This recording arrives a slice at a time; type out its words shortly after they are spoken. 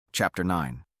Chapter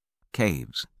 9.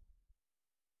 Caves.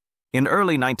 In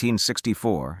early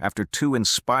 1964, after 2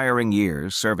 inspiring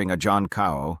years serving Ajaan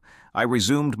Khao, I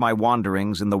resumed my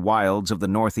wanderings in the wilds of the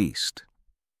Northeast.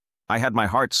 I had my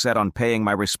heart set on paying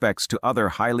my respects to other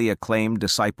highly acclaimed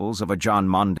disciples of Ajaan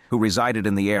Mun who resided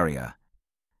in the area.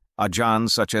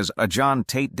 Ajaans such as Ajaan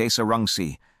Tate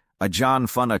Desaraṁsī, Ajaan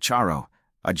Fan Ācāro,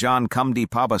 Ajaan Khamdee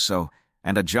Pabhāso,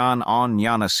 and Ajaan Awn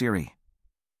Ñāṇasiri.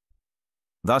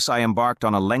 Thus I embarked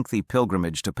on a lengthy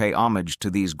pilgrimage to pay homage to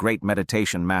these great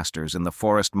meditation masters in the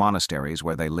forest monasteries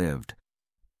where they lived.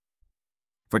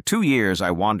 For 2 years I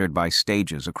wandered by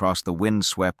stages across the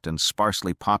wind-swept and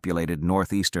sparsely populated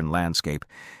northeastern landscape,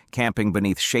 camping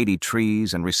beneath shady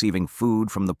trees and receiving food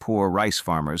from the poor rice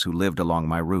farmers who lived along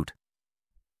my route.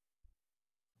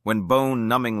 When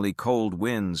bone-numbingly cold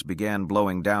winds began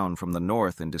blowing down from the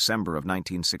north in December of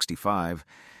 1965,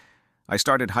 I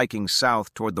started hiking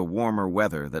south toward the warmer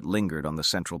weather that lingered on the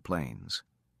Central Plains.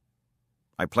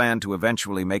 I planned to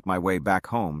eventually make my way back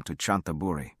home to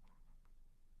Chanthaburi.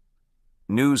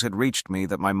 News had reached me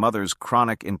that my mother's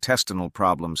chronic intestinal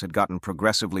problems had gotten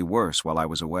progressively worse while I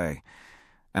was away,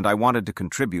 and I wanted to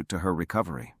contribute to her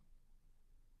recovery.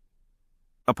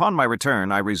 Upon my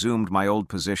return, I resumed my old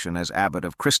position as abbot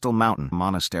of Crystal Mountain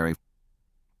Monastery.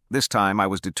 This time I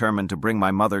was determined to bring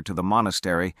my mother to the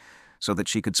monastery so that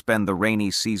she could spend the rainy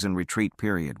season retreat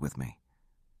period with me.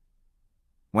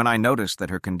 When I noticed that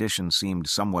her condition seemed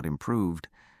somewhat improved,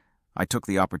 I took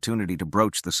the opportunity to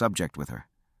broach the subject with her.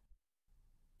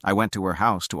 I went to her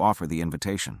house to offer the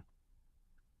invitation.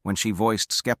 When she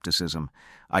voiced skepticism,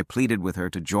 I pleaded with her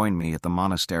to join me at the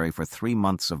monastery for 3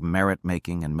 months of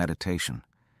merit-making and meditation.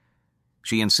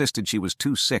 She insisted she was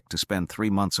too sick to spend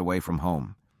 3 months away from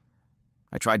home.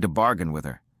 I tried to bargain with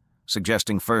her,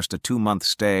 suggesting first a 2-month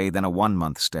stay, then a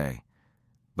 1-month stay.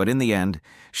 But in the end,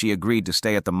 she agreed to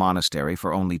stay at the monastery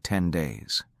for only 10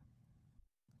 days.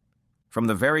 From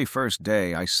the very first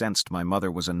day, I sensed my mother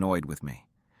was annoyed with me.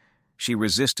 She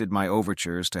resisted my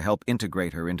overtures to help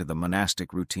integrate her into the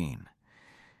monastic routine.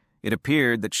 It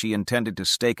appeared that she intended to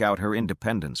stake out her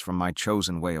independence from my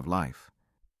chosen way of life.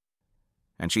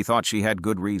 And she thought she had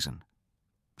good reason.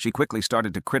 She quickly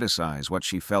started to criticize what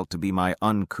she felt to be my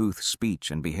uncouth speech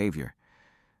and behavior.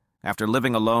 After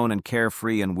living alone and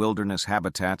carefree in wilderness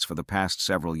habitats for the past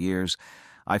several years,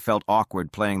 I felt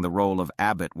awkward playing the role of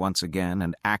abbot once again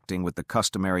and acting with the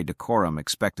customary decorum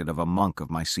expected of a monk of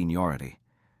my seniority.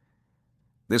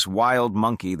 This wild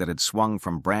monkey that had swung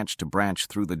from branch to branch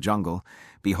through the jungle,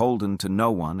 beholden to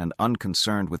no one and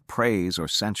unconcerned with praise or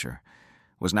censure,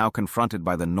 was now confronted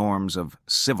by the norms of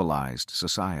civilized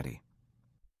society.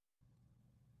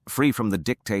 Free from the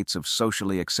dictates of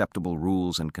socially acceptable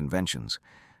rules and conventions,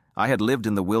 I had lived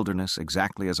in the wilderness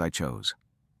exactly as I chose,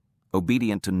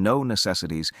 obedient to no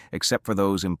necessities except for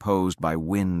those imposed by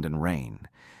wind and rain,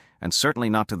 and certainly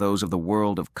not to those of the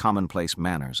world of commonplace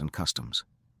manners and customs.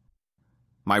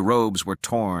 My robes were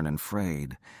torn and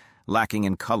frayed, lacking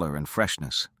in color and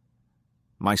freshness.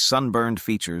 My sunburned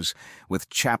features, with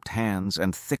chapped hands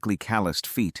and thickly calloused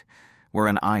feet, were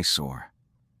an eyesore.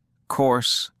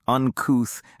 Coarse,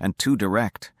 uncouth, and too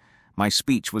direct, my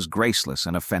speech was graceless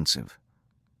and offensive.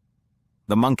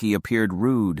 The monkey appeared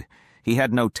rude. He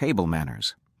had no table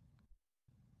manners.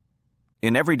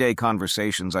 In everyday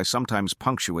conversations, I sometimes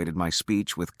punctuated my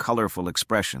speech with colorful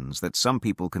expressions that some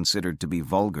people considered to be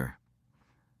vulgar.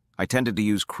 I tended to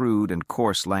use crude and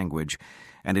coarse language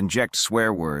and inject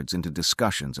swear words into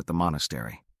discussions at the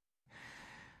monastery.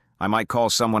 I might call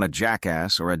someone a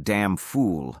jackass or a damn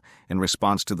fool in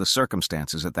response to the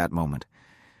circumstances at that moment.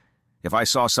 If I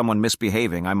saw someone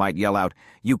misbehaving, I might yell out,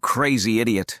 "You crazy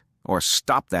idiot," or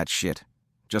 "Stop that shit,"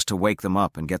 just to wake them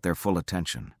up and get their full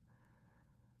attention.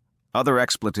 Other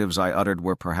expletives I uttered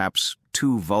were perhaps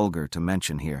too vulgar to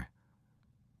mention here.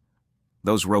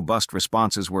 Those robust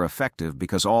responses were effective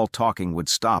because all talking would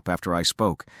stop after I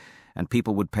spoke, and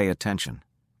people would pay attention.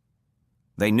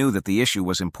 They knew that the issue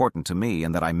was important to me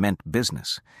and that I meant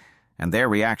business, and their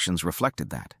reactions reflected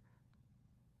that.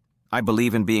 I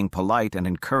believe in being polite and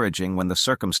encouraging when the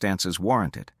circumstances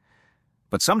warrant it,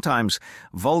 but sometimes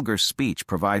vulgar speech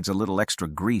provides a little extra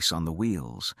grease on the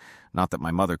wheels, not that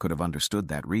my mother could have understood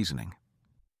that reasoning.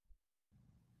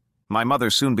 My mother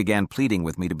soon began pleading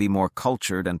with me to be more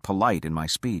cultured and polite in my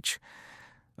speech.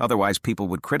 Otherwise, people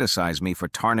would criticize me for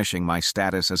tarnishing my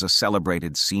status as a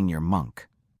celebrated senior monk.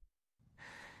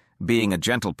 Being a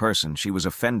gentle person, she was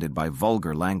offended by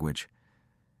vulgar language.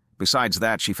 Besides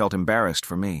that, she felt embarrassed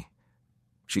for me.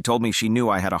 She told me she knew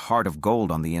I had a heart of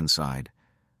gold on the inside,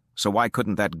 so why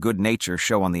couldn't that good nature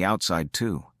show on the outside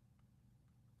too?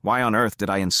 Why on earth did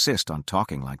I insist on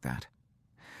talking like that?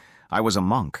 I was a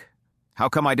monk, How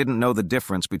come I didn't know the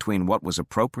difference between what was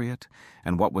appropriate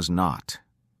and what was not?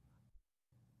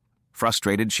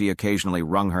 Frustrated, she occasionally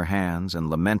wrung her hands and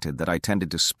lamented that I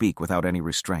tended to speak without any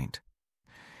restraint.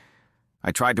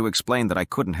 I tried to explain that I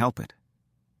couldn't help it.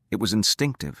 It was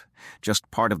instinctive,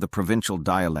 just part of the provincial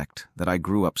dialect that I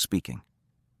grew up speaking.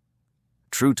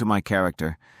 True to my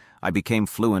character, I became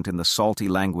fluent in the salty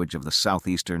language of the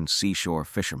southeastern seashore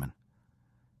fishermen.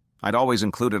 I'd always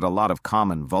included a lot of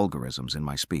common vulgarisms in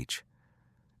my speech.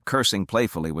 Cursing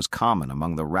playfully was common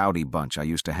among the rowdy bunch I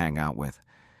used to hang out with.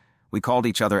 We called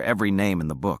each other every name in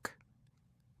the book.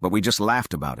 But we just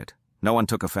laughed about it. No one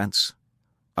took offense.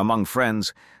 Among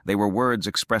friends, they were words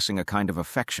expressing a kind of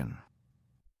affection.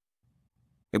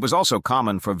 It was also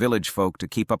common for village folk to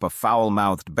keep up a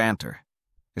foul-mouthed banter,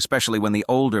 especially when the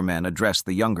older men addressed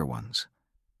the younger ones.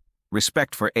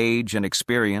 Respect for age and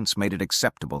experience made it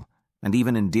acceptable and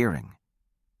even endearing.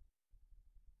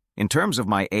 In terms of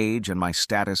my age and my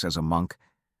status as a monk,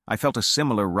 I felt a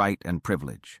similar right and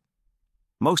privilege.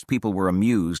 Most people were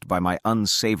amused by my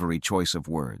unsavory choice of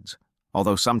words,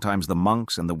 although sometimes the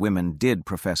monks and the women did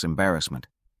profess embarrassment.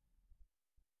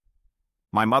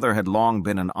 My mother had long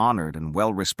been an honored and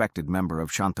well-respected member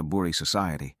of Chanthaburi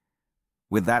society.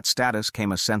 With that status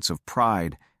came a sense of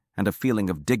pride and a feeling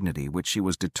of dignity which she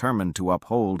was determined to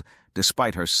uphold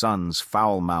despite her son's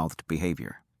foul-mouthed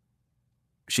behavior.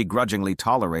 She grudgingly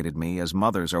tolerated me as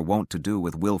mothers are wont to do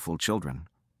with willful children.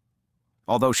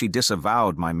 Although she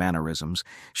disavowed my mannerisms,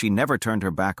 she never turned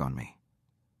her back on me.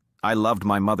 I loved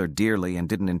my mother dearly and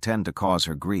didn't intend to cause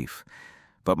her grief,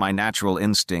 but my natural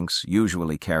instincts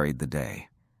usually carried the day.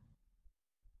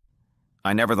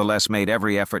 I nevertheless made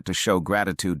every effort to show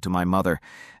gratitude to my mother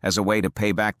as a way to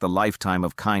pay back the lifetime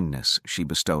of kindness she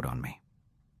bestowed on me.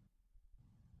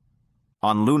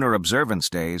 On lunar observance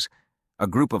days, a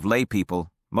group of lay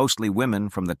people, mostly women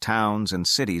from the towns and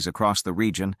cities across the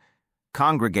region,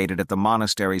 congregated at the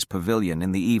monastery's pavilion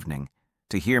in the evening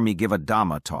to hear me give a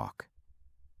Dhamma talk.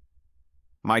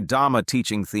 My Dhamma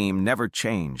teaching theme never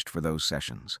changed for those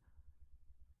sessions.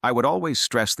 I would always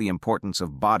stress the importance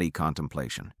of body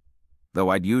contemplation, though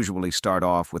I'd usually start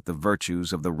off with the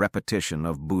virtues of the repetition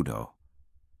of Buddho.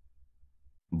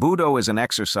 Buddho is an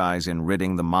exercise in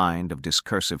ridding the mind of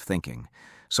discursive thinking,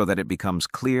 so that it becomes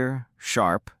clear,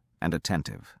 sharp, and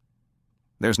attentive.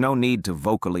 There's no need to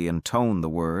vocally intone the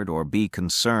word or be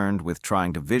concerned with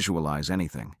trying to visualize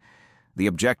anything. The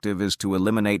objective is to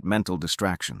eliminate mental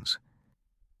distractions.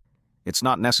 It's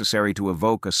not necessary to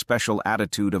evoke a special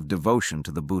attitude of devotion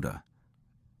to the Buddha.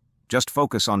 Just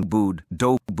focus on Bud,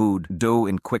 Do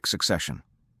in quick succession.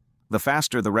 The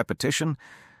faster the repetition,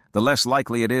 the less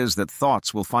likely it is that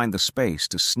thoughts will find the space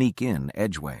to sneak in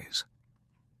edgeways.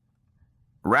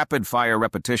 Rapid-fire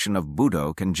repetition of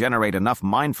Buddho can generate enough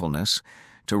mindfulness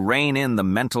to rein in the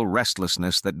mental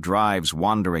restlessness that drives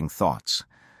wandering thoughts,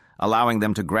 allowing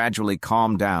them to gradually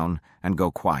calm down and go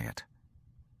quiet.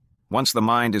 Once the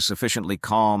mind is sufficiently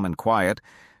calm and quiet,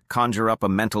 conjure up a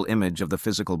mental image of the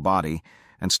physical body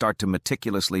and start to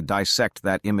meticulously dissect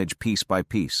that image piece by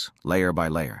piece, layer by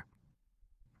layer.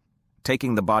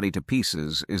 Taking the body to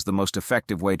pieces is the most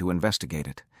effective way to investigate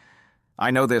it.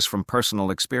 I know this from personal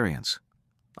experience.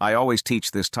 I always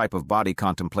teach this type of body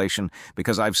contemplation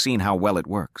because I've seen how well it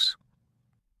works.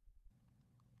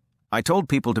 I told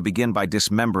people to begin by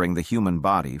dismembering the human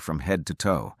body from head to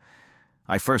toe.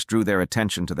 I first drew their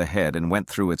attention to the head and went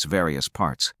through its various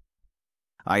parts.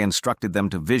 I instructed them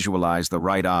to visualize the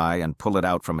right eye and pull it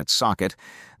out from its socket,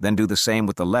 then do the same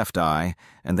with the left eye,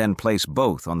 and then place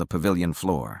both on the pavilion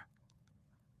floor.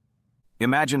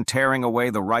 Imagine tearing away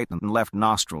the right and left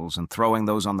nostrils and throwing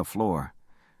those on the floor.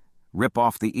 Rip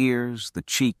off the ears, the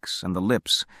cheeks, and the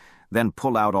lips, then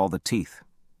pull out all the teeth.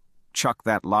 Chuck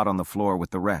that lot on the floor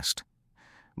with the rest.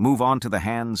 Move on to the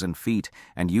hands and feet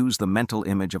and use the mental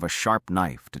image of a sharp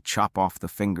knife to chop off the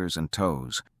fingers and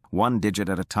toes, one digit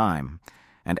at a time,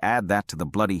 and add that to the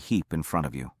bloody heap in front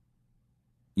of you.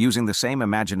 Using the same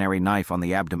imaginary knife on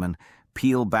the abdomen,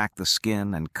 peel back the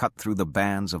skin and cut through the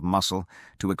bands of muscle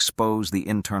to expose the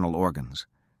internal organs.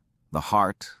 The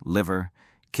heart, liver,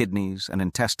 kidneys, and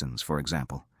intestines, for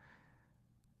example.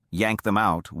 Yank them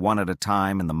out, one at a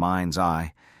time in the mind's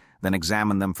eye, then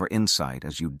examine them for insight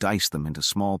as you dice them into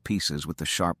small pieces with the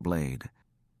sharp blade.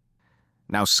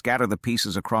 Now scatter the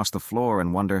pieces across the floor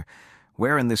and wonder,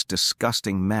 where in this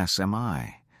disgusting mess am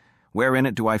I? Where in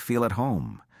it do I feel at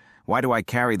home? Why do I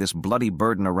carry this bloody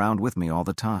burden around with me all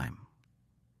the time?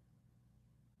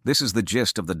 This is the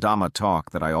gist of the Dhamma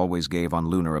talk that I always gave on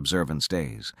lunar observance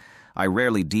days. I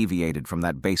rarely deviated from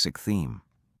that basic theme.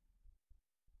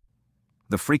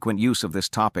 The frequent use of this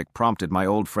topic prompted my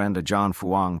old friend Ajaan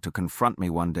Khao to confront me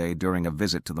one day during a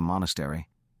visit to the monastery.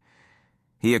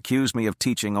 He accused me of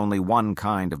teaching only one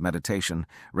kind of meditation,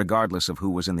 regardless of who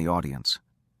was in the audience.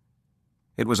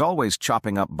 It was always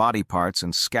chopping up body parts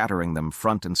and scattering them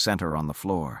front and center on the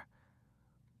floor.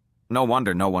 No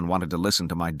wonder no one wanted to listen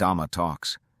to my Dhamma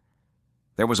talks.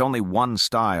 There was only one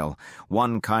style,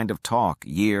 one kind of talk,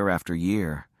 year after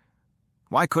year.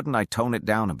 Why couldn't I tone it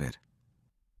down a bit?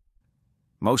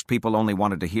 Most people only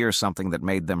wanted to hear something that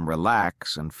made them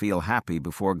relax and feel happy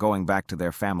before going back to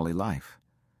their family life.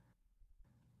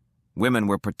 Women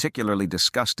were particularly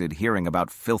disgusted hearing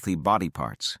about filthy body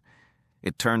parts.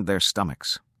 It turned their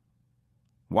stomachs.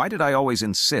 Why did I always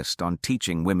insist on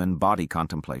teaching women body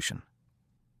contemplation?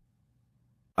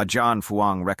 Ajaan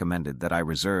Khao recommended that I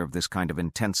reserve this kind of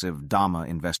intensive Dhamma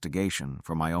investigation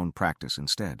for my own practice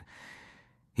instead.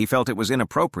 He felt it was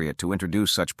inappropriate to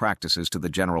introduce such practices to the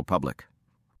general public.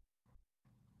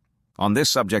 On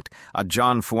this subject,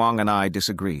 Ajaan Khao and I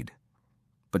disagreed.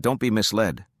 But don't be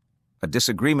misled. A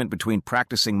disagreement between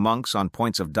practicing monks on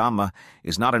points of Dhamma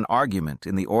is not an argument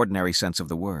in the ordinary sense of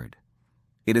the word.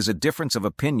 It is a difference of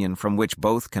opinion from which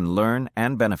both can learn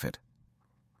and benefit.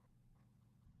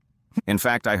 In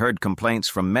fact, I heard complaints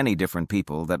from many different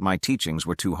people that my teachings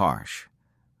were too harsh.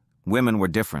 Women were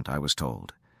different, I was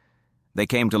told. They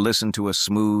came to listen to a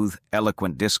smooth,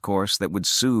 eloquent discourse that would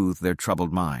soothe their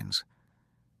troubled minds.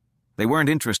 They weren't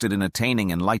interested in attaining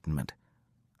enlightenment.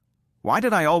 Why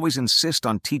did I always insist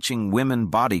on teaching women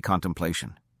body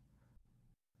contemplation?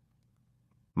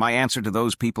 My answer to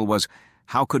those people was,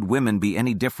 how could women be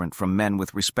any different from men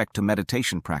with respect to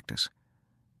meditation practice?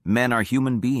 Men are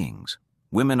human beings.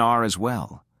 Women are as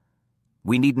well.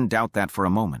 We needn't doubt that for a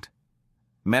moment.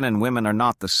 Men and women are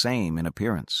not the same in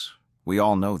appearance. We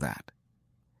all know that.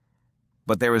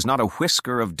 But there is not a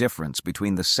whisker of difference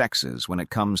between the sexes when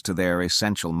it comes to their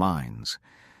essential minds.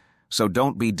 So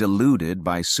don't be deluded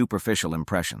by superficial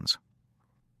impressions.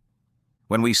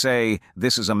 When we say,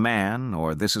 this is a man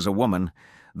or this is a woman,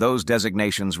 those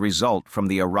designations result from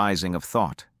the arising of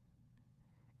thought.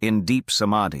 In deep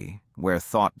samadhi, where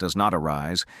thought does not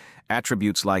arise,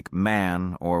 attributes like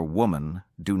man or woman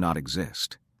do not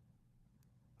exist.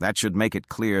 That should make it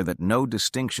clear that no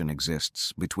distinction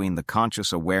exists between the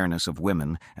conscious awareness of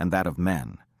women and that of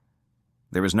men.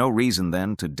 There is no reason,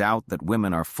 then, to doubt that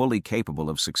women are fully capable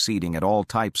of succeeding at all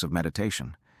types of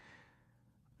meditation.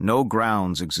 No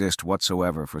grounds exist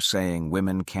whatsoever for saying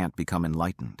women can't become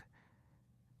enlightened.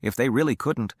 If they really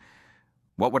couldn't,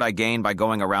 what would I gain by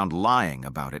going around lying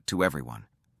about it to everyone?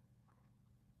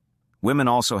 Women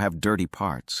also have dirty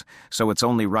parts, so it's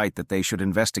only right that they should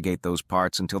investigate those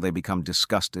parts until they become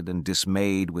disgusted and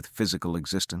dismayed with physical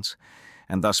existence,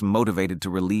 and thus motivated to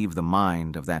relieve the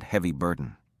mind of that heavy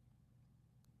burden.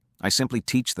 I simply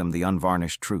teach them the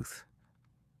unvarnished truth.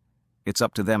 It's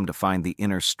up to them to find the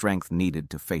inner strength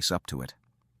needed to face up to it.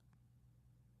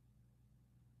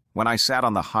 When I sat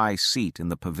on the high seat in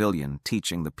the pavilion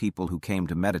teaching the people who came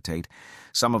to meditate,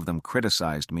 some of them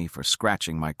criticized me for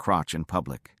scratching my crotch in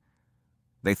public.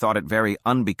 They thought it very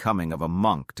unbecoming of a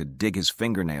monk to dig his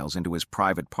fingernails into his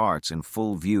private parts in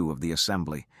full view of the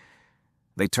assembly.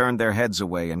 They turned their heads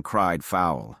away and cried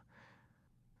foul.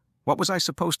 What was I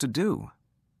supposed to do?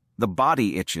 The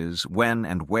body itches when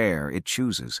and where it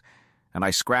chooses, and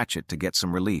I scratch it to get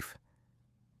some relief.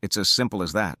 It's as simple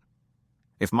as that.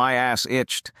 If my ass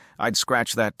itched, I'd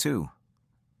scratch that too.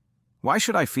 Why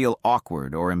should I feel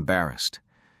awkward or embarrassed?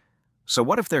 So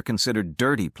what if they're considered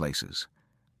dirty places?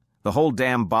 The whole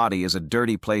damn body is a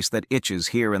dirty place that itches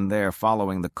here and there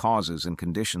following the causes and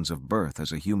conditions of birth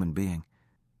as a human being.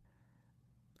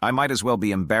 I might as well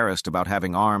be embarrassed about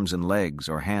having arms and legs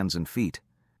or hands and feet.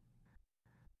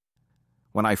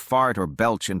 When I fart or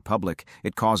belch in public,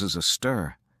 it causes a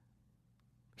stir.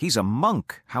 He's a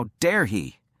monk. How dare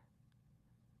he?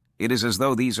 It is as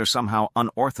though these are somehow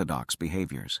unorthodox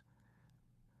behaviors.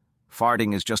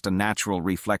 Farting is just a natural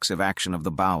reflexive action of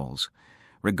the bowels.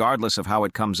 Regardless of how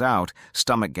it comes out,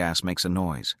 stomach gas makes a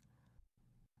noise.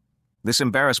 This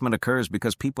embarrassment occurs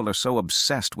because people are so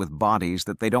obsessed with bodies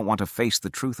that they don't want to face the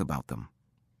truth about them.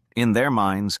 In their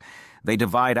minds, they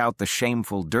divide out the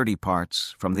shameful, dirty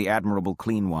parts from the admirable,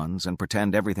 clean ones and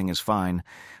pretend everything is fine,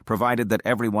 provided that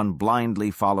everyone blindly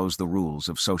follows the rules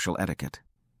of social etiquette.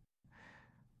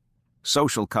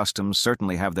 Social customs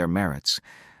certainly have their merits,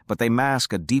 but they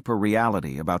mask a deeper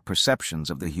reality about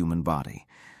perceptions of the human body,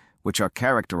 which are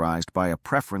characterized by a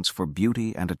preference for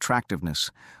beauty and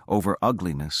attractiveness over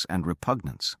ugliness and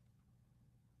repugnance.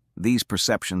 These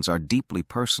perceptions are deeply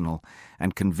personal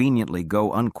and conveniently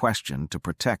go unquestioned to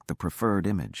protect the preferred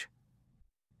image.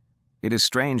 It is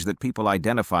strange that people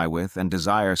identify with and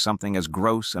desire something as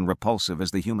gross and repulsive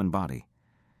as the human body.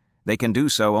 They can do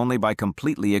so only by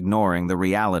completely ignoring the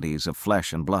realities of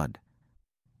flesh and blood.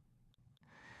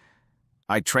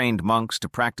 I trained monks to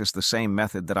practice the same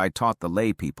method that I taught the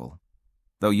lay people,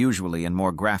 though usually in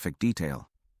more graphic detail.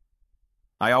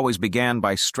 I always began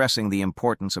by stressing the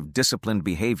importance of disciplined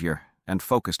behavior and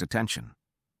focused attention.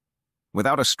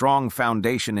 Without a strong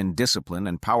foundation in discipline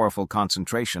and powerful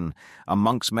concentration, a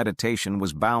monk's meditation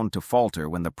was bound to falter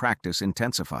when the practice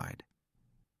intensified.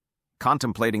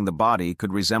 Contemplating the body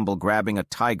could resemble grabbing a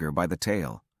tiger by the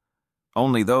tail.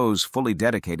 Only those fully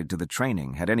dedicated to the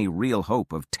training had any real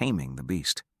hope of taming the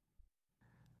beast.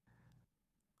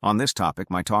 On this topic,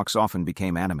 my talks often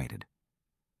became animated.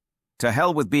 To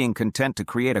hell with being content to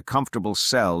create a comfortable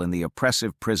cell in the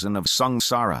oppressive prison of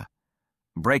samsara.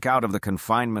 Break out of the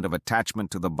confinement of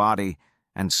attachment to the body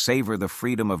and savor the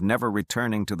freedom of never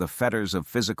returning to the fetters of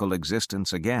physical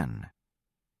existence again.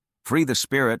 Free the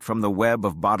spirit from the web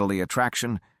of bodily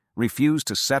attraction, refuse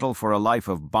to settle for a life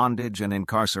of bondage and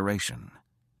incarceration.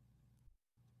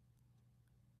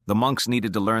 The monks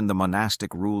needed to learn the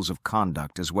monastic rules of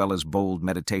conduct as well as bold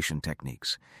meditation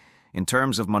techniques. In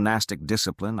terms of monastic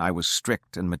discipline, I was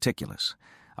strict and meticulous.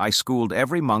 I schooled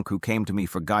every monk who came to me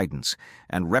for guidance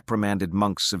and reprimanded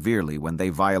monks severely when they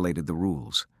violated the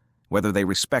rules, whether they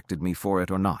respected me for it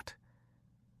or not.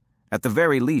 At the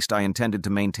very least, I intended to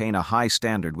maintain a high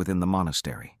standard within the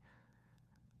monastery.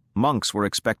 Monks were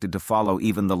expected to follow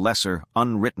even the lesser,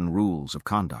 unwritten rules of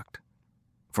conduct.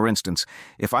 For instance,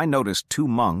 if I noticed two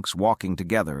monks walking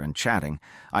together and chatting,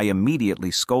 I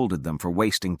immediately scolded them for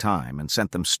wasting time and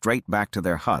sent them straight back to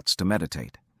their huts to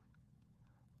meditate.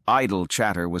 Idle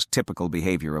chatter was typical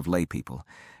behavior of lay people,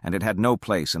 and it had no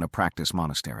place in a practice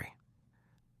monastery.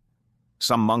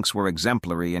 Some monks were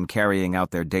exemplary in carrying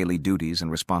out their daily duties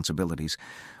and responsibilities,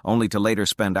 only to later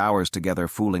spend hours together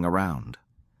fooling around.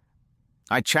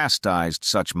 I chastised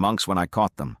such monks when I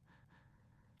caught them.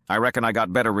 I reckon I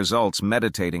got better results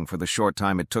meditating for the short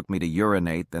time it took me to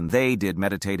urinate than they did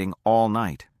meditating all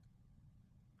night.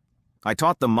 I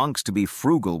taught the monks to be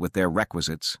frugal with their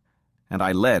requisites, and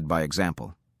I led by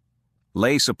example.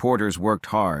 Lay supporters worked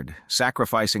hard,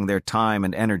 sacrificing their time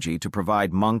and energy to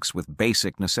provide monks with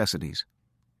basic necessities.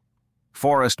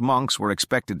 Forest monks were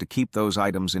expected to keep those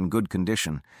items in good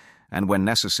condition, and when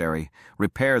necessary,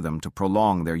 repair them to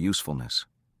prolong their usefulness.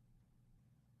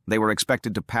 They were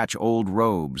expected to patch old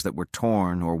robes that were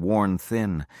torn or worn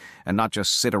thin, and not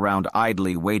just sit around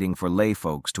idly waiting for lay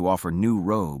folks to offer new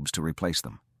robes to replace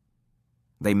them.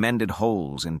 They mended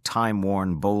holes in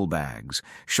time-worn bowl bags,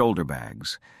 shoulder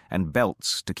bags, and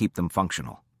belts to keep them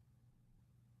functional.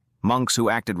 Monks who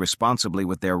acted responsibly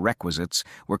with their requisites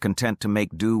were content to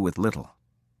make do with little.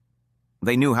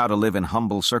 They knew how to live in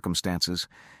humble circumstances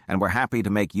and were happy to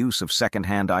make use of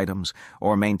second-hand items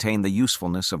or maintain the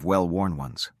usefulness of well-worn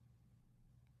ones.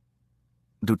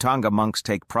 Dhutanga monks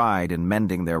take pride in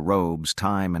mending their robes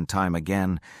time and time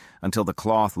again until the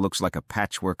cloth looks like a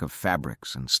patchwork of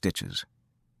fabrics and stitches.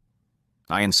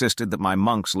 I insisted that my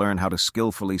monks learn how to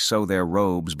skillfully sew their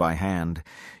robes by hand,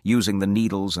 using the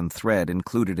needles and thread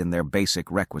included in their basic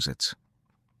requisites.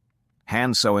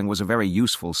 Hand sewing was a very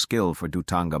useful skill for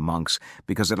Dhutanga monks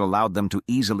because it allowed them to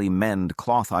easily mend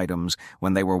cloth items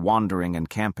when they were wandering and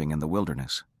camping in the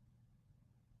wilderness.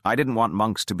 I didn't want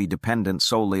monks to be dependent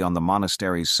solely on the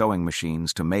monastery's sewing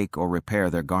machines to make or repair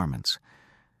their garments.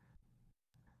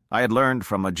 I had learned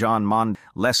from Ajaan Mun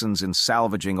lessons in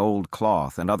salvaging old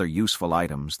cloth and other useful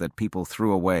items that people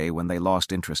threw away when they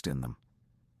lost interest in them.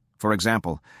 For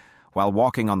example, while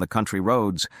walking on the country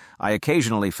roads, I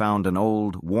occasionally found an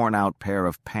old, worn-out pair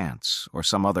of pants or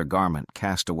some other garment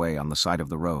cast away on the side of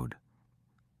the road.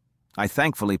 I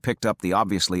thankfully picked up the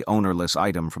obviously ownerless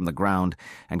item from the ground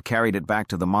and carried it back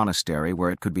to the monastery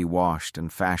where it could be washed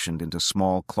and fashioned into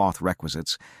small cloth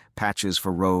requisites, patches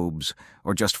for robes,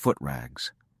 or just foot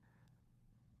rags.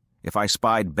 If I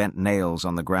spied bent nails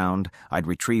on the ground, I'd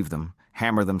retrieve them,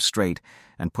 hammer them straight,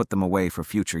 and put them away for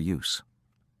future use.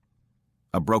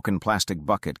 A broken plastic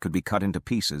bucket could be cut into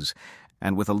pieces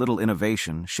and, with a little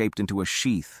innovation, shaped into a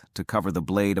sheath to cover the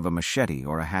blade of a machete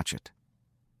or a hatchet.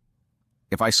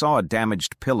 If I saw a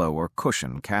damaged pillow or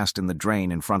cushion cast in the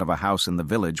drain in front of a house in the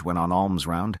village when on alms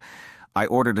round, I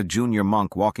ordered a junior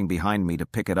monk walking behind me to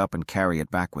pick it up and carry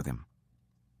it back with him.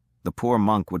 The poor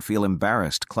monk would feel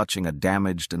embarrassed clutching a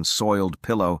damaged and soiled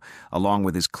pillow along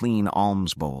with his clean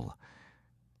alms bowl.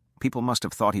 People must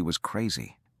have thought he was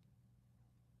crazy.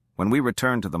 When we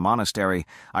returned to the monastery,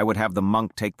 I would have the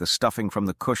monk take the stuffing from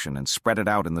the cushion and spread it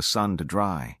out in the sun to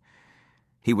dry.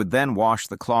 He would then wash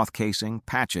the cloth casing,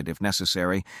 patch it if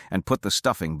necessary, and put the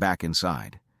stuffing back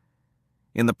inside.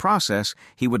 In the process,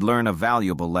 he would learn a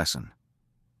valuable lesson.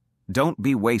 Don't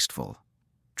be wasteful.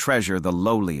 Treasure the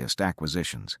lowliest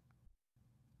acquisitions.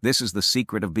 This is the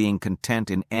secret of being content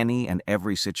in any and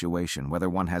every situation, whether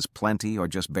one has plenty or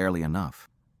just barely enough.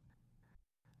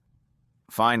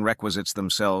 Fine requisites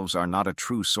themselves are not a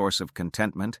true source of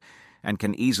contentment and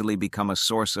can easily become a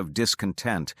source of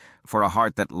discontent for a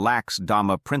heart that lacks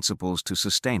Dhamma principles to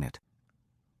sustain it.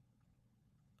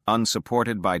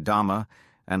 Unsupported by Dhamma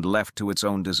and left to its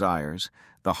own desires,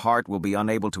 the heart will be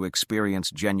unable to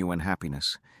experience genuine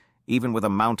happiness, even with a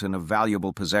mountain of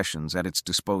valuable possessions at its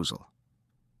disposal.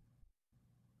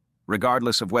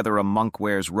 Regardless of whether a monk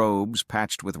wears robes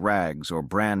patched with rags or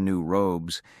brand new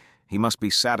robes, he must be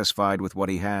satisfied with what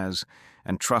he has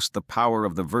and trust the power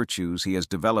of the virtues he has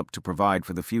developed to provide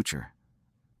for the future.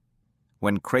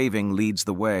 When craving leads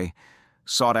the way,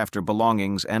 sought-after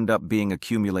belongings end up being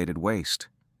accumulated waste,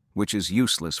 which is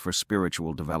useless for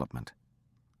spiritual development.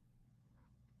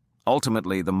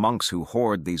 Ultimately, the monks who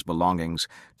hoard these belongings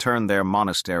turn their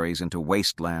monasteries into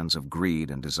wastelands of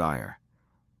greed and desire.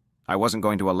 I wasn't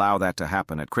going to allow that to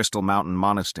happen at Crystal Mountain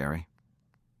Monastery.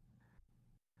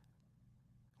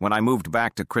 When I moved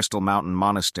back to Crystal Mountain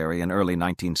Monastery in early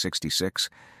 1966,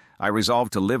 I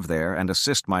resolved to live there and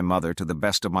assist my mother to the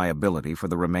best of my ability for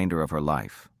the remainder of her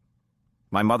life.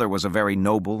 My mother was a very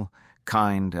noble,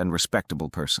 kind, and respectable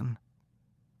person.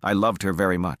 I loved her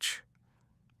very much.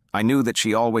 I knew that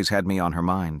she always had me on her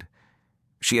mind.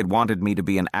 She had wanted me to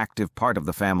be an active part of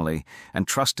the family and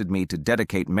trusted me to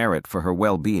dedicate merit for her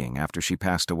well-being after she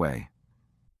passed away.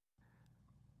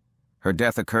 Her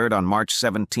death occurred on March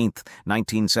 17,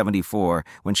 1974,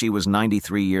 when she was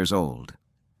 93 years old.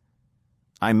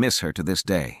 I miss her to this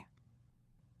day.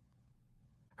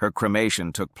 Her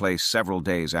cremation took place several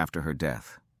days after her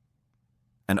death.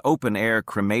 An open-air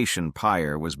cremation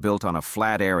pyre was built on a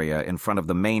flat area in front of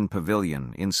the main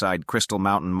pavilion inside Crystal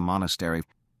Mountain Monastery.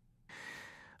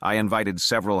 I invited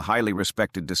several highly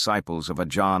respected disciples of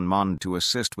Ajaan Mun to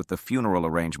assist with the funeral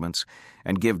arrangements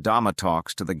and give Dhamma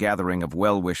talks to the gathering of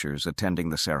well-wishers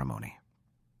attending the ceremony.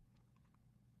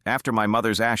 After my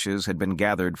mother's ashes had been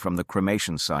gathered from the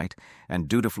cremation site and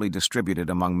dutifully distributed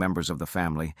among members of the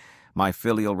family, my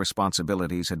filial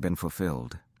responsibilities had been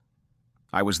fulfilled.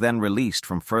 I was then released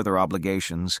from further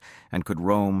obligations and could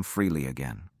roam freely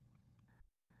again.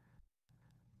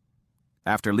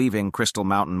 After leaving Crystal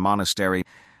Mountain Monastery,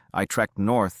 I trekked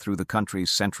north through the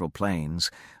country's central plains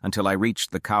until I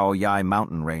reached the Khao Yai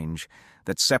mountain range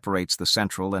that separates the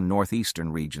central and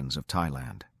northeastern regions of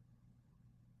Thailand.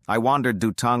 I wandered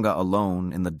Dutanga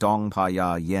alone in the Dong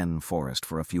Phaya Yen forest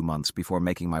for a few months before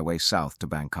making my way south to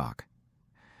Bangkok.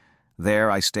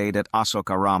 There I stayed at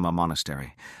Asokarama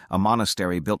Monastery, a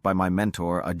monastery built by my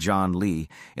mentor Ajaan Lee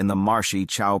in the marshy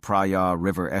Chao Phraya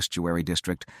River estuary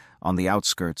district on the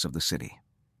outskirts of the city.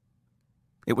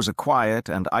 It was a quiet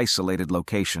and isolated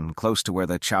location close to where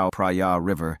the Chao Phraya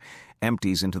River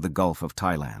empties into the Gulf of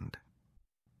Thailand.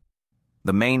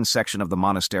 The main section of the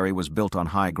monastery was built on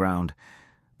high ground,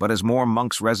 but as more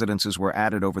monks' residences were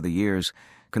added over the years,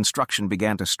 construction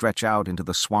began to stretch out into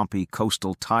the swampy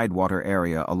coastal tidewater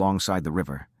area alongside the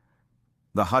river.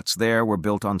 The huts there were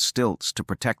built on stilts to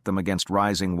protect them against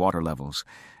rising water levels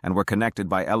and were connected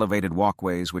by elevated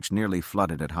walkways which nearly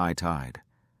flooded at high tide.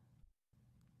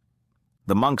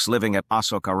 The monks living at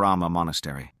Asokarama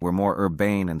Monastery were more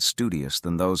urbane and studious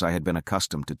than those I had been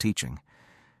accustomed to teaching.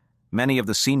 Many of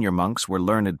the senior monks were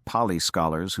learned Pali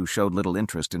scholars who showed little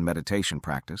interest in meditation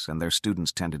practice, and their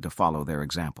students tended to follow their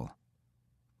example.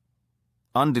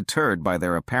 Undeterred by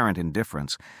their apparent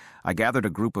indifference, I gathered a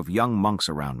group of young monks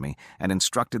around me and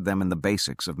instructed them in the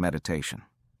basics of meditation.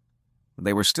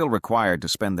 They were still required to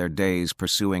spend their days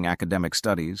pursuing academic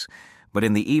studies, but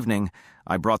in the evening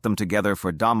I brought them together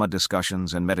for Dhamma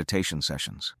discussions and meditation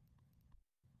sessions.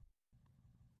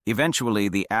 Eventually,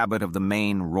 the abbot of the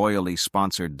main royally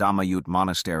sponsored Dhammayut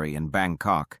monastery in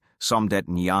Bangkok, Somdet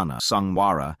Nyana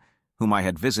Sangwara, whom I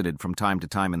had visited from time to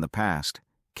time in the past,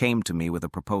 came to me with a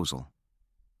proposal.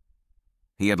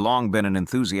 He had long been an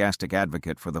enthusiastic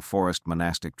advocate for the forest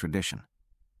monastic tradition.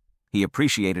 He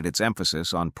appreciated its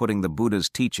emphasis on putting the Buddha's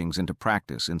teachings into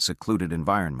practice in secluded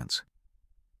environments.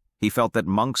 He felt that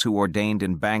monks who ordained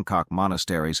in Bangkok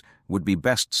monasteries would be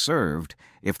best served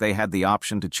if they had the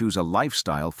option to choose a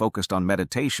lifestyle focused on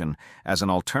meditation as an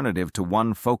alternative to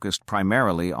one focused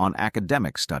primarily on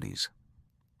academic studies.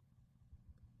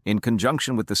 In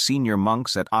conjunction with the senior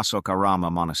monks at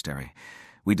Asokarama Monastery,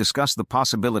 we discussed the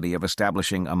possibility of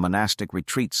establishing a monastic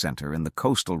retreat center in the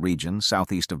coastal region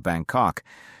southeast of Bangkok,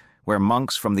 where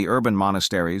monks from the urban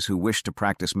monasteries who wished to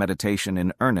practice meditation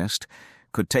in earnest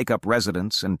could take up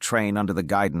residence and train under the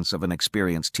guidance of an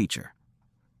experienced teacher.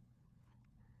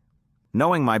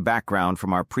 Knowing my background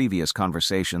from our previous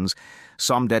conversations,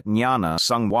 Somdet Ñāṇa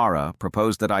Sangwara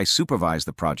proposed that I supervise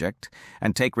the project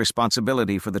and take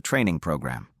responsibility for the training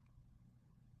program.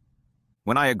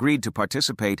 When I agreed to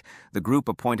participate, the group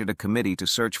appointed a committee to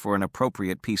search for an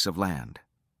appropriate piece of land.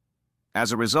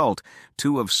 As a result,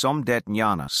 two of Somdet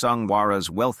Ñāṇa Sangwara's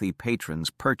wealthy patrons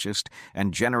purchased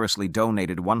and generously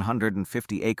donated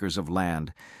 150 acres of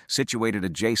land situated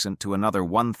adjacent to another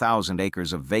 1,000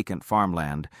 acres of vacant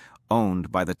farmland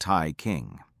owned by the Thai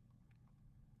king.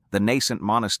 The nascent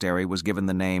monastery was given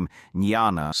the name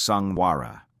Ñāṇa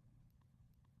Sangwara.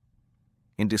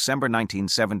 In December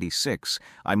 1976,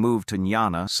 I moved to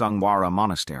Ñāṇa Sangwara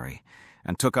Monastery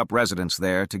and took up residence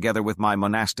there together with my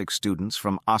monastic students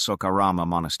from Asokarama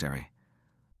Monastery.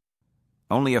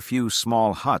 Only a few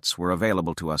small huts were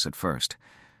available to us at first,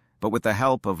 but with the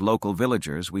help of local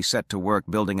villagers we set to work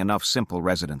building enough simple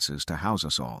residences to house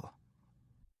us all.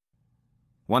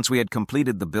 Once we had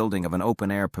completed the building of an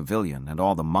open-air pavilion and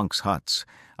all the monks' huts,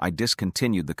 I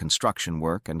discontinued the construction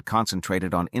work and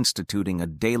concentrated on instituting a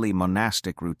daily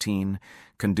monastic routine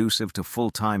conducive to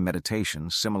full-time meditation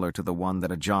similar to the one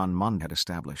that Ajaan Mun had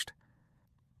established.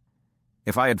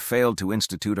 If I had failed to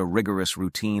institute a rigorous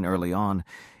routine early on,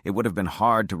 it would have been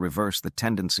hard to reverse the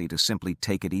tendency to simply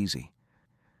take it easy.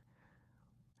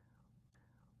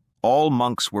 All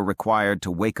monks were required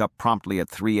to wake up promptly at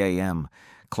 3 a.m.,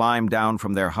 climb down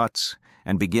from their huts,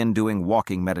 and begin doing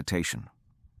walking meditation.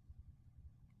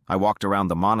 I walked around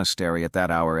the monastery at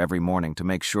that hour every morning to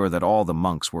make sure that all the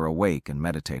monks were awake and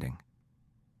meditating.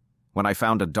 When I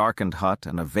found a darkened hut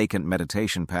and a vacant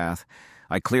meditation path,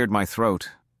 I cleared my throat,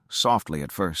 softly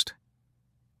at first.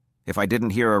 If I didn't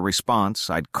hear a response,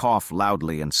 I'd cough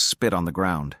loudly and spit on the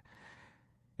ground.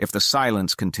 If the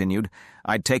silence continued,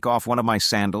 I'd take off one of my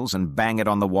sandals and bang it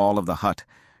on the wall of the hut,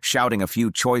 shouting a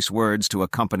few choice words to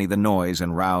accompany the noise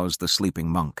and rouse the sleeping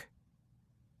monk.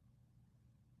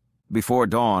 Before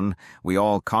dawn, we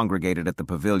all congregated at the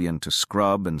pavilion to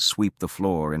scrub and sweep the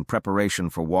floor in preparation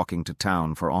for walking to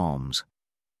town for alms.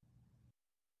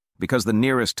 Because the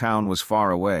nearest town was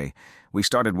far away, we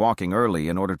started walking early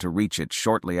in order to reach it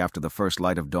shortly after the first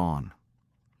light of dawn.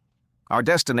 Our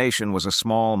destination was a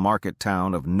small market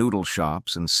town of noodle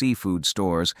shops and seafood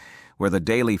stores where the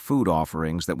daily food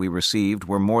offerings that we received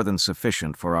were more than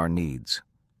sufficient for our needs.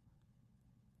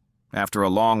 After a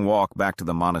long walk back to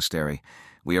the monastery,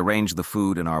 we arranged the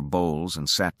food in our bowls and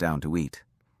sat down to eat.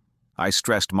 I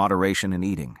stressed moderation in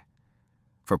eating.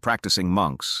 For practicing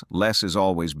monks, less is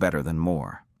always better than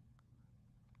more.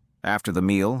 After the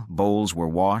meal, bowls were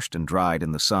washed and dried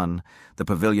in the sun, the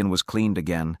pavilion was cleaned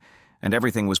again, and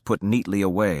everything was put neatly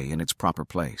away in its proper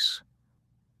place.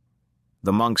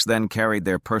 The monks then carried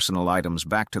their personal items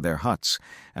back to their huts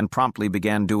and promptly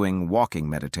began doing walking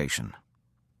meditation.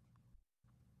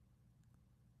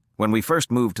 When we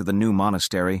first moved to the new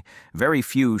monastery, very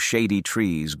few shady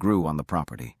trees grew on the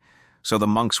property, so the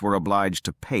monks were obliged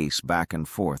to pace back and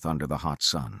forth under the hot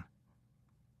sun.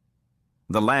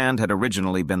 The land had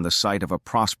originally been the site of a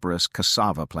prosperous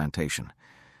cassava plantation,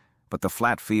 but the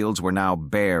flat fields were now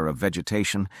bare of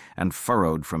vegetation and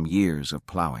furrowed from years of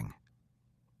plowing.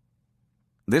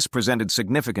 This presented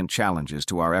significant challenges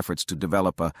to our efforts to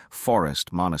develop a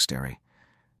forest monastery.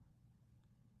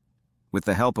 With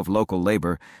the help of local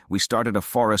labor, we started a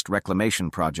forest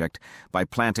reclamation project by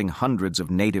planting hundreds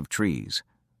of native trees,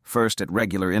 first at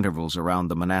regular intervals around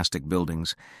the monastic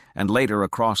buildings and later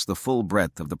across the full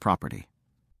breadth of the property.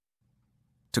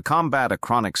 To combat a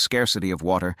chronic scarcity of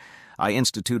water, I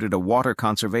instituted a water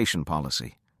conservation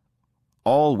policy.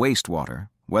 All wastewater,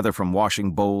 whether from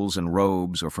washing bowls and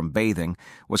robes or from bathing,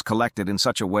 was collected in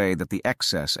such a way that the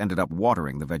excess ended up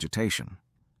watering the vegetation.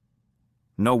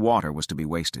 No water was to be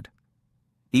wasted.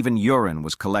 Even urine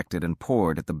was collected and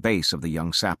poured at the base of the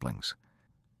young saplings.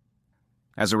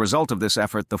 As a result of this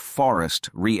effort, the forest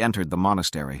re-entered the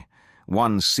monastery,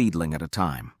 one seedling at a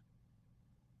time.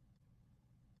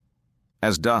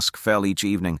 As dusk fell each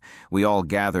evening, we all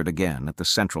gathered again at the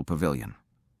central pavilion.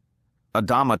 A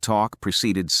Dhamma talk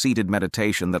preceded seated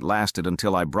meditation that lasted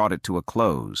until I brought it to a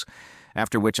close,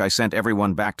 after which I sent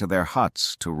everyone back to their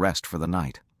huts to rest for the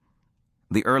night.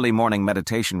 The early morning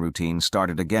meditation routine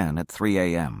started again at 3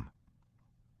 a.m.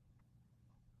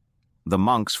 The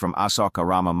monks from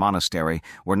Asokarama Monastery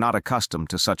were not accustomed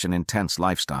to such an intense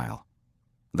lifestyle.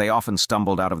 They often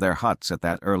stumbled out of their huts at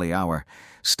that early hour,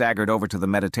 staggered over to the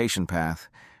meditation path,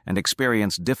 and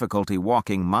experienced difficulty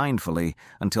walking mindfully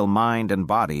until mind and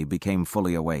body became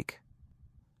fully awake.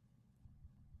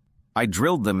 I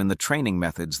drilled them in the training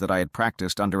methods that I had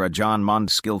practiced under Ajaan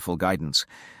Mun's skillful guidance,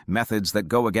 methods that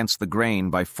go against the grain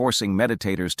by forcing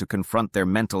meditators to confront their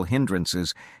mental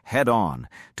hindrances head-on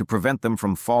to prevent them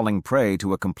from falling prey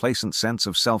to a complacent sense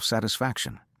of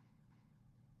self-satisfaction.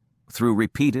 Through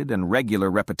repeated and regular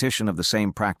repetition of the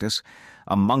same practice,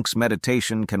 a monk's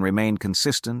meditation can remain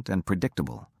consistent and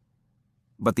predictable.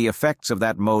 But the effects of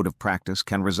that mode of practice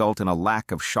can result in a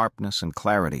lack of sharpness and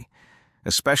clarity,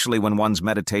 especially when one's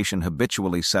meditation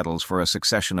habitually settles for a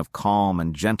succession of calm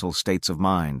and gentle states of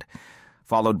mind,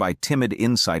 followed by timid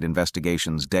insight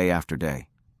investigations day after day.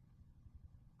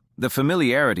 The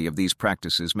familiarity of these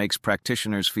practices makes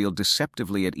practitioners feel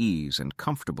deceptively at ease and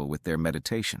comfortable with their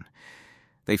meditation.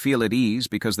 They feel at ease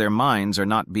because their minds are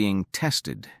not being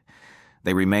tested.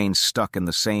 They remain stuck in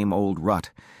the same old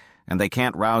rut, and they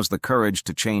can't rouse the courage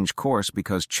to change course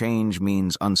because change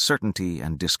means uncertainty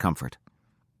and discomfort.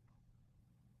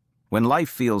 When life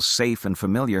feels safe and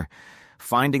familiar,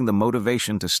 finding the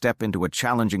motivation to step into a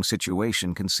challenging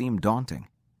situation can seem daunting.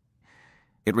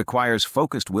 It requires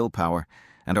focused willpower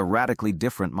and a radically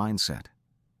different mindset.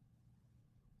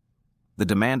 The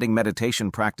demanding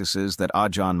meditation practices that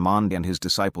Ajaan Mun and his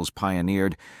disciples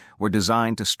pioneered were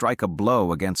designed to strike a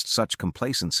blow against such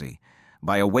complacency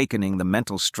by awakening the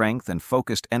mental strength and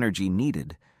focused energy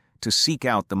needed to seek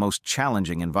out the most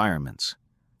challenging environments,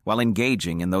 while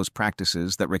engaging in those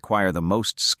practices that require the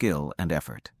most skill and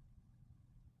effort.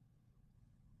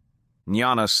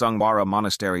 Ñāṇasiri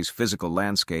monastery's physical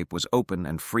landscape was open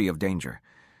and free of danger.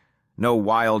 No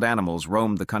wild animals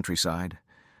roamed the countryside.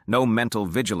 No mental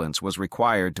vigilance was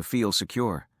required to feel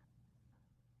secure.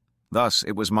 Thus,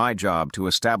 it was my job to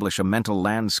establish a mental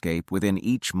landscape within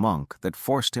each monk that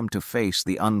forced him to face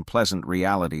the unpleasant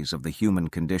realities of the human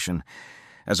condition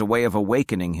as a way of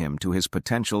awakening him to his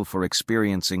potential for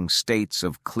experiencing states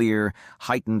of clear,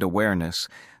 heightened awareness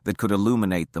that could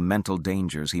illuminate the mental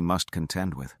dangers he must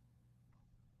contend with.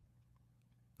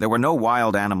 There were no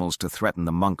wild animals to threaten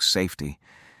the monk's safety,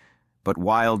 but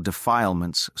wild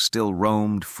defilements still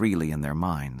roamed freely in their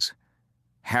minds,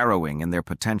 harrowing in their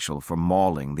potential for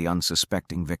mauling the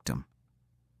unsuspecting victim.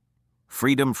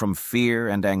 Freedom from fear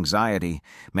and anxiety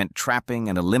meant trapping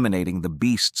and eliminating the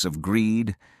beasts of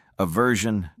greed,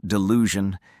 aversion,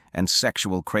 delusion, and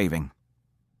sexual craving.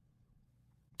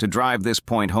 To drive this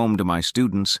point home to my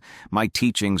students, my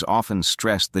teachings often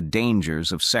stressed the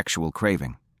dangers of sexual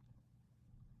craving.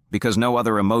 Because no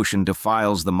other emotion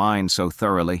defiles the mind so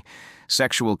thoroughly,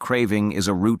 sexual craving is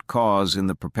a root cause in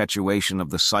the perpetuation of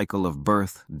the cycle of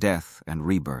birth, death, and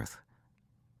rebirth.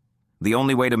 The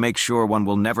only way to make sure one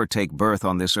will never take birth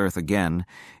on this earth again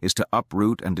is to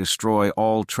uproot and destroy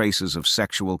all traces of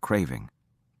sexual craving.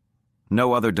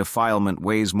 No other defilement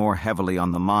weighs more heavily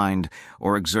on the mind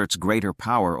or exerts greater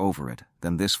power over it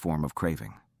than this form of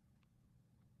craving.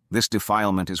 This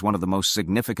defilement is one of the most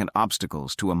significant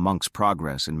obstacles to a monk's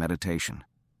progress in meditation.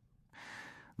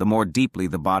 The more deeply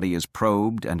the body is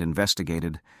probed and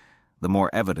investigated, the more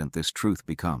evident this truth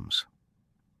becomes.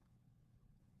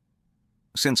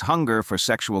 Since hunger for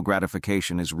sexual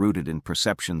gratification is rooted in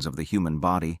perceptions of the human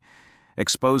body,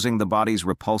 exposing the body's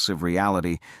repulsive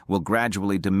reality will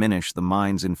gradually diminish the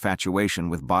mind's infatuation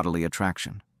with bodily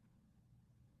attraction.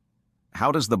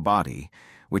 How does the body,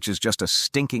 which is just a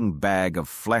stinking bag of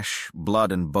flesh,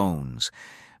 blood, and bones,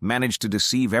 manage to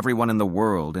deceive everyone in the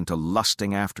world into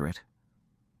lusting after it?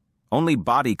 Only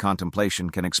body contemplation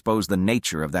can expose the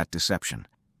nature of that deception.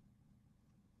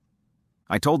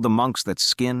 I told the monks that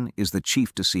skin is the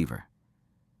chief deceiver.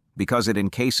 Because it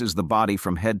encases the body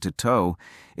from head to toe,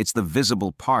 it's the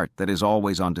visible part that is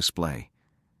always on display.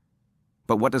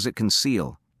 But what does it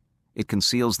conceal? It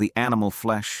conceals the animal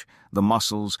flesh, the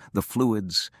muscles, the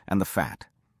fluids, and the fat.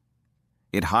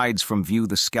 It hides from view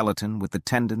the skeleton with the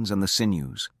tendons and the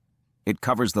sinews. It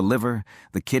covers the liver,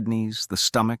 the kidneys, the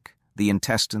stomach, the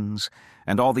intestines,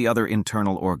 and all the other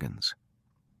internal organs.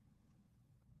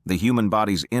 The human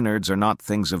body's innards are not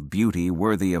things of beauty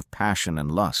worthy of passion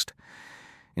and lust.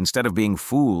 Instead of being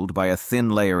fooled by a thin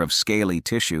layer of scaly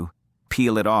tissue,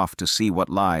 peel it off to see what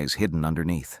lies hidden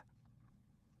underneath.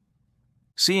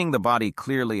 Seeing the body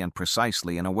clearly and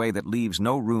precisely in a way that leaves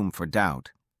no room for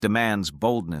doubt demands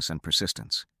boldness and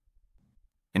persistence.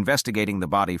 Investigating the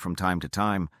body from time to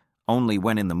time, only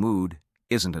when in the mood,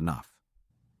 isn't enough.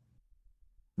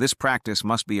 This practice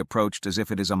must be approached as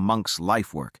if it is a monk's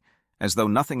life work, as though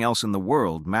nothing else in the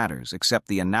world matters except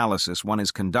the analysis one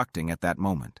is conducting at that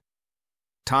moment.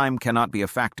 Time cannot be a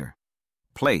factor.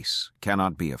 Place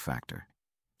cannot be a factor.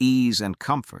 Ease and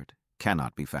comfort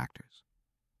cannot be factors.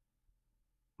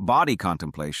 Body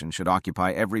contemplation should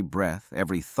occupy every breath,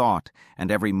 every thought, and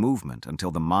every movement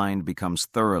until the mind becomes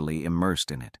thoroughly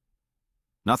immersed in it.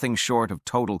 Nothing short of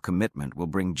total commitment will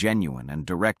bring genuine and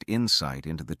direct insight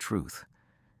into the truth.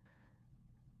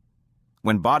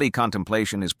 When body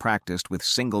contemplation is practiced with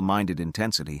single-minded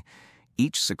intensity,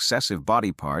 each successive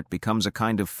body part becomes a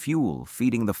kind of fuel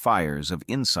feeding the fires of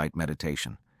insight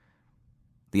meditation.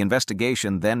 The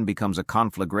investigation then becomes a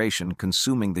conflagration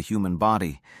consuming the human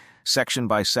body, section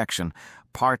by section,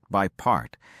 part by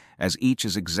part, as each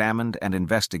is examined and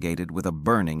investigated with a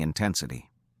burning intensity.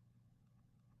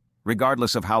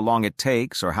 Regardless of how long it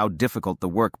takes or how difficult the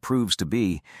work proves to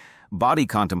be, body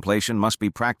contemplation must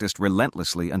be practiced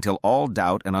relentlessly until all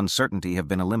doubt and uncertainty have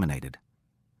been eliminated.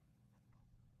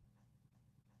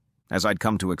 As I'd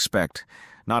come to expect,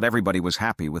 not everybody was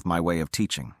happy with my way of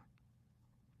teaching.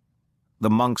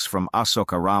 The monks from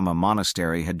Asokarama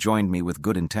Monastery had joined me with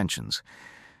good intentions,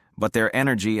 but their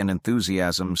energy and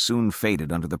enthusiasm soon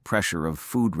faded under the pressure of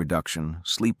food reduction,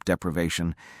 sleep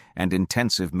deprivation, and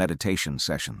intensive meditation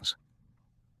sessions.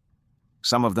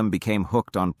 Some of them became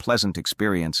hooked on pleasant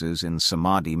experiences in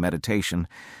samadhi meditation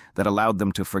that allowed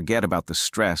them to forget about the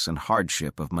stress and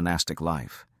hardship of monastic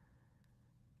life.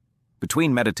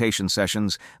 Between meditation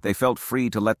sessions, they felt free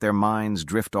to let their minds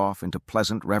drift off into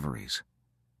pleasant reveries.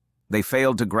 They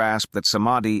failed to grasp that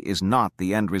samadhi is not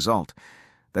the end result,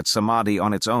 that samadhi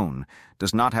on its own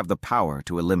does not have the power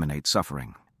to eliminate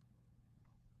suffering.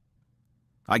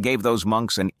 I gave those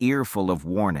monks an earful of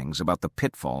warnings about the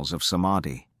pitfalls of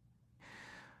samadhi.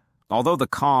 Although the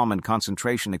calm and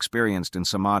concentration experienced in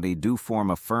samadhi do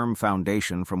form a firm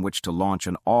foundation from which to launch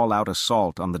an all-out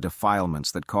assault on the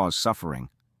defilements that cause suffering,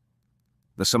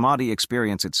 the samadhi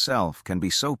experience itself can be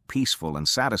so peaceful and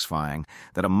satisfying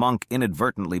that a monk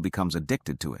inadvertently becomes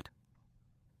addicted to it.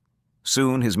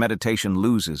 Soon his meditation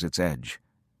loses its edge.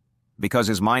 Because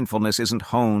his mindfulness isn't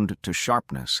honed to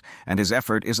sharpness and his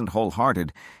effort isn't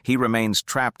wholehearted, he remains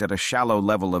trapped at a shallow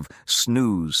level of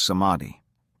snooze samadhi.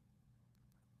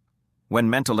 When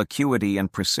mental acuity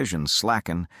and precision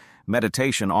slacken,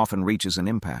 meditation often reaches an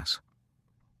impasse.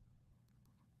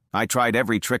 I tried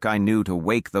every trick I knew to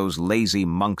wake those lazy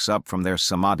monks up from their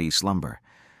samadhi slumber.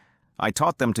 I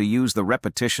taught them to use the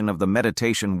repetition of the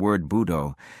meditation word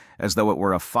Buddho as though it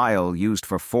were a file used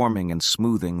for forming and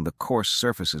smoothing the coarse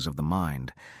surfaces of the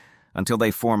mind, until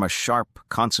they form a sharp,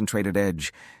 concentrated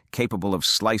edge capable of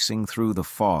slicing through the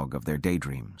fog of their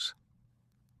daydreams.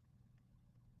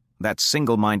 That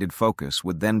single-minded focus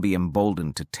would then be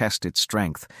emboldened to test its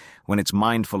strength when its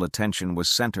mindful attention was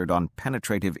centered on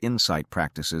penetrative insight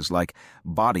practices like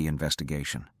body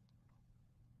investigation.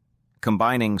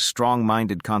 Combining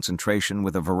strong-minded concentration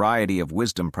with a variety of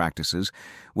wisdom practices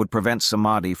would prevent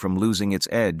samadhi from losing its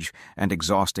edge and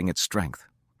exhausting its strength.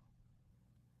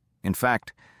 In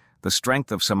fact, the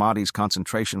strength of samadhi's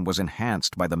concentration was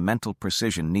enhanced by the mental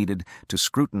precision needed to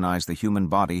scrutinize the human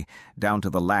body down to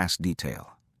the last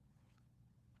detail.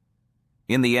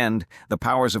 In the end, the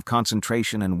powers of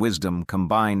concentration and wisdom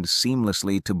combined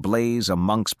seamlessly to blaze a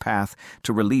monk's path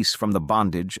to release from the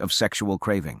bondage of sexual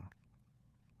craving.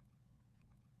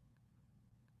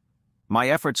 My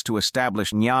efforts to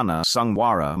establish Jnana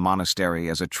Sangwara Monastery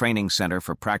as a training center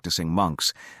for practicing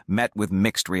monks met with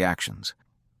mixed reactions.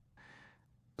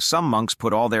 Some monks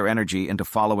put all their energy into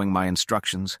following my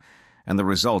instructions, and the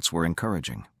results were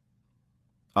encouraging.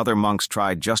 Other monks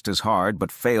tried just as hard but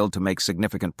failed to make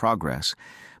significant progress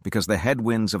because the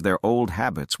headwinds of their old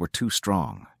habits were too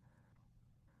strong.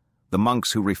 The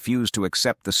monks who refused to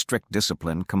accept the strict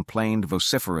discipline complained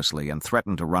vociferously and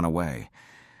threatened to run away.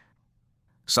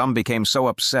 Some became so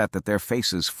upset that their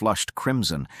faces flushed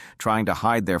crimson, trying to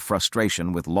hide their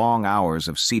frustration with long hours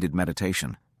of seated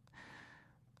meditation.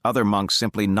 Other monks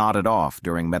simply nodded off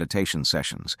during meditation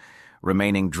sessions,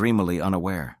 remaining dreamily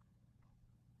unaware.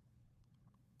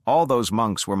 All those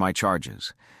monks were my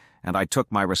charges, and I took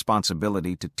my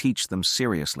responsibility to teach them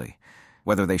seriously,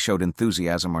 whether they showed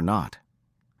enthusiasm or not.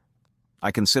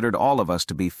 I considered all of us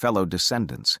to be fellow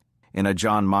descendants in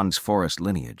Ajaan Mun's forest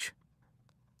lineage.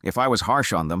 If I was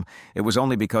harsh on them, it was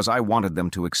only because I wanted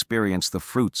them to experience the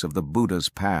fruits of the Buddha's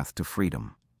path to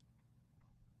freedom.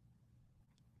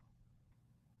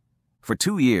 For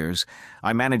 2 years,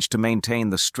 I managed to maintain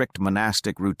the strict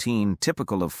monastic routine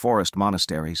typical of forest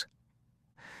monasteries.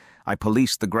 I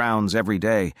policed the grounds every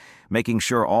day, making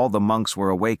sure all the monks were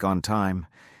awake on time,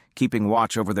 keeping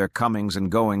watch over their comings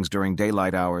and goings during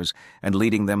daylight hours, and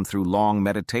leading them through long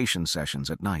meditation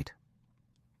sessions at night.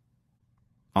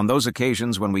 On those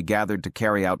occasions when we gathered to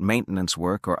carry out maintenance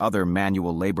work or other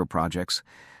manual labor projects,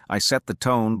 I set the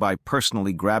tone by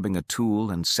personally grabbing a tool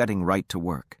and setting right to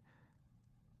work.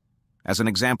 As an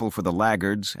example for the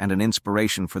laggards and an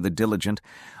inspiration for the diligent,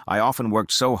 I often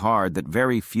worked so hard that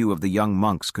very few of the young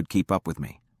monks could keep up with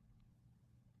me.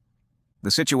 The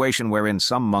situation wherein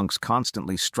some monks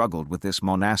constantly struggled with this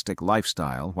monastic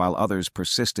lifestyle while others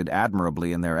persisted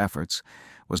admirably in their efforts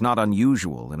was not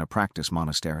unusual in a practice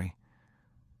monastery.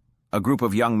 A group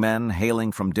of young men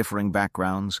hailing from differing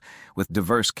backgrounds, with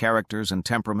diverse characters and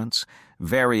temperaments,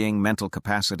 varying mental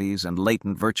capacities and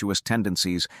latent virtuous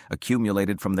tendencies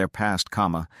accumulated from their past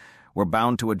karma, were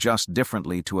bound to adjust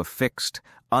differently to a fixed,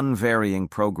 unvarying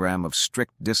program of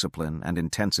strict discipline and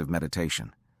intensive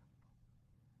meditation.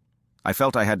 I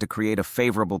felt I had to create a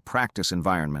favorable practice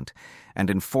environment and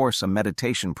enforce a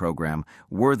meditation program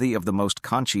worthy of the most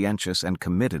conscientious and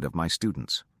committed of my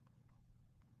students.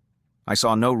 I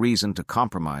saw no reason to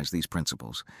compromise these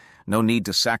principles, no need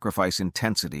to sacrifice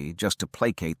intensity just to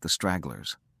placate the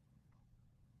stragglers.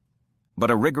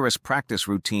 But a rigorous practice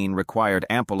routine required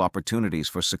ample opportunities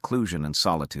for seclusion and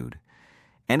solitude.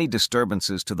 Any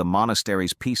disturbances to the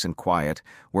monastery's peace and quiet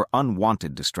were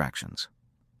unwanted distractions.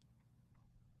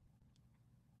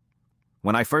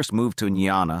 When I first moved to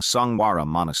Ñāṇasiri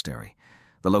Monastery,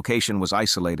 the location was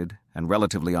isolated and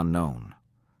relatively unknown.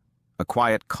 A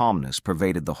quiet calmness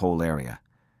pervaded the whole area.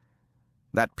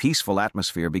 That peaceful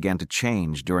atmosphere began to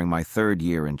change during my third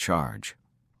year in charge.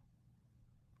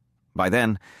 By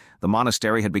then, the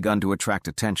monastery had begun to attract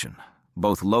attention,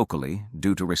 both locally,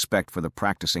 due to respect for the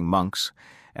practicing monks,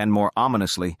 and more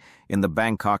ominously, in the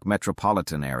Bangkok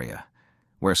metropolitan area,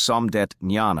 where Somdet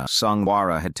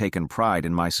Ñāṇasiri had taken pride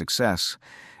in my success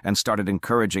and started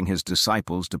encouraging his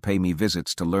disciples to pay me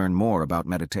visits to learn more about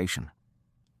meditation.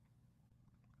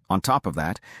 On top of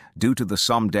that, due to the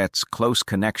Somdet's close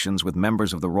connections with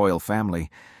members of the royal family,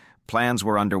 plans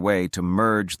were underway to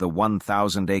merge the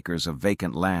 1,000 acres of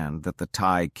vacant land that the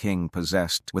Thai king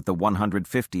possessed with the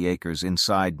 150 acres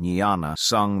inside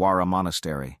Ñāṇasiri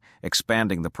Monastery,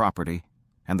 expanding the property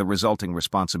and the resulting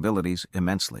responsibilities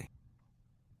immensely.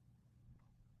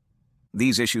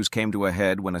 These issues came to a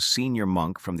head when a senior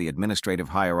monk from the administrative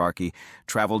hierarchy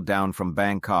traveled down from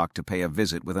Bangkok to pay a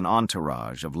visit with an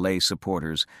entourage of lay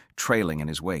supporters trailing in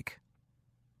his wake.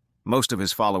 Most of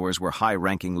his followers were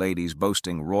high-ranking ladies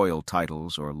boasting royal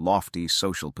titles or lofty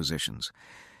social positions.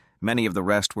 Many of the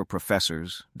rest were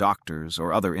professors, doctors,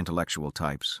 or other intellectual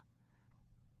types.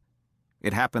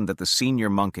 It happened that the senior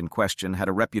monk in question had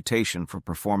a reputation for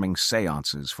performing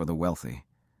seances for the wealthy.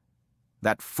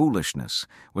 That foolishness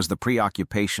was the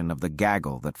preoccupation of the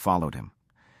gaggle that followed him.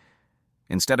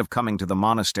 Instead of coming to the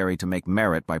monastery to make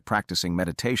merit by practicing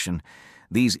meditation,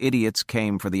 these idiots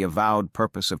came for the avowed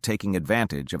purpose of taking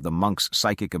advantage of the monk's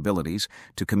psychic abilities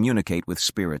to communicate with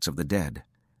spirits of the dead.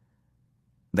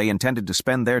 They intended to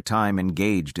spend their time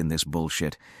engaged in this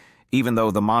bullshit, even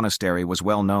though the monastery was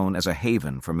well known as a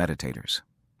haven for meditators.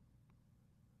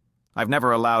 I've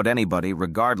never allowed anybody,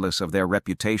 regardless of their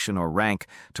reputation or rank,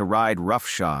 to ride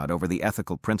roughshod over the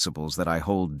ethical principles that I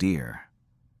hold dear.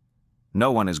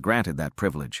 No one is granted that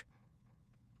privilege.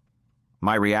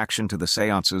 My reaction to the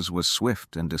seances was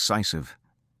swift and decisive.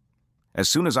 As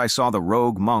soon as I saw the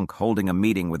rogue monk holding a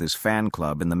meeting with his fan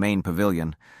club in the main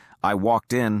pavilion, I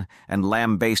walked in and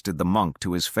lambasted the monk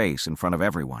to his face in front of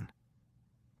everyone.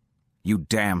 "You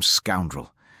damn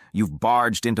scoundrel! You've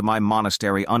barged into my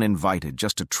monastery uninvited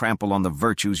just to trample on the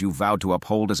virtues you vowed to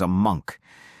uphold as a monk.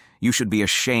 You should be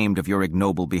ashamed of your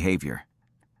ignoble behavior."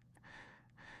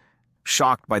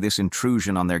 Shocked by this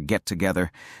intrusion on their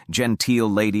get-together,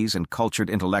 genteel ladies and cultured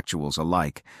intellectuals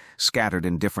alike scattered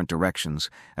in different directions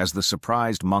as the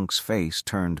surprised monk's face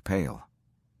turned pale.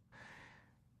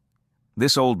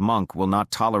 This old monk will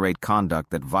not tolerate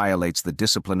conduct that violates the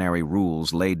disciplinary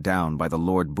rules laid down by the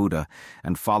Lord Buddha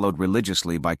and followed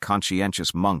religiously by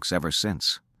conscientious monks ever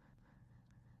since.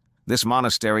 This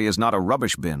monastery is not a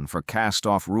rubbish bin for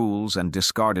cast-off rules and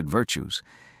discarded virtues.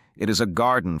 It is a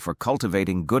garden for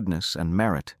cultivating goodness and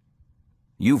merit.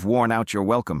 You've worn out your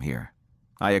welcome here.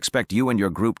 I expect you and your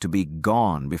group to be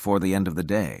gone before the end of the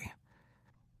day.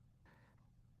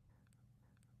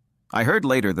 I heard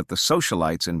later that the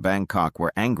socialites in Bangkok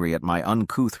were angry at my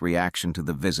uncouth reaction to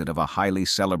the visit of a highly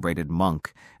celebrated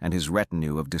monk and his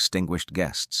retinue of distinguished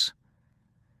guests.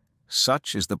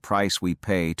 Such is the price we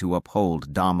pay to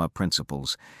uphold Dhamma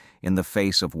principles in the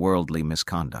face of worldly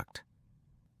misconduct.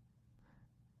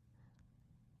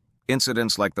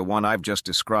 Incidents like the one I've just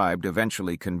described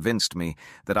eventually convinced me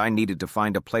that I needed to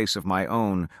find a place of my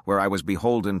own where I was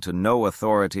beholden to no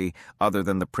authority other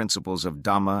than the principles of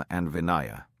Dhamma and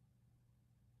Vinaya.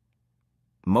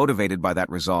 Motivated by that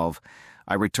resolve,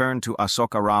 I returned to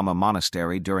Asokarama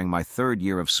Monastery during my 3rd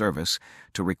year of service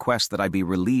to request that I be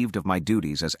relieved of my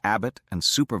duties as abbot and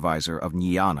supervisor of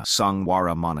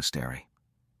Ñāṇasiri Monastery.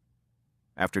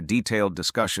 After detailed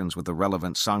discussions with the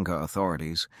relevant Sangha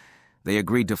authorities, they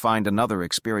agreed to find another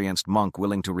experienced monk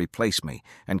willing to replace me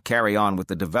and carry on with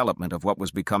the development of what was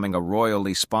becoming a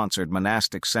royally sponsored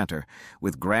monastic center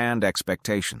with grand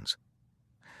expectations,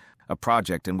 a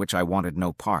project in which I wanted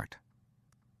no part.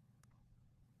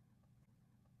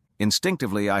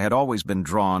 Instinctively, I had always been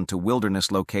drawn to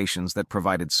wilderness locations that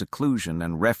provided seclusion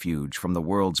and refuge from the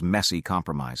world's messy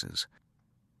compromises.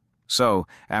 So,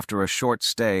 after a short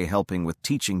stay helping with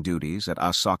teaching duties at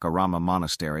Asokarama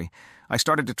Monastery, I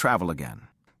started to travel again.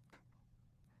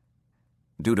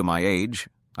 Due to my age,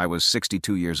 I was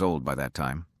 62 years old by that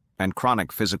time, and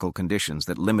chronic physical conditions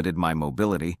that limited my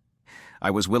mobility,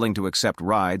 I was willing to accept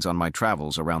rides on my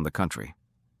travels around the country.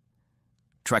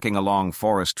 Trekking along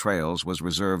forest trails was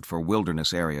reserved for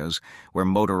wilderness areas where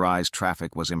motorized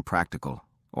traffic was impractical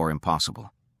or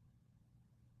impossible.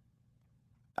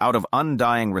 Out of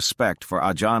undying respect for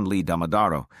Ajaan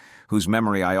Tate, whose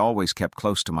memory I always kept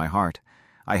close to my heart,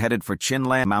 I headed for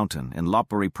Chinlan Mountain in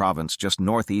Lopburi Province just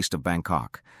northeast of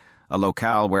Bangkok, a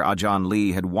locale where Ajaan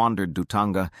Lee had wandered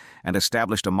Dutanga and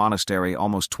established a monastery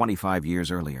almost 25 years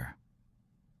earlier.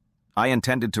 I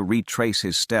intended to retrace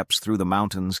his steps through the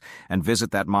mountains and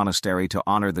visit that monastery to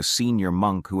honor the senior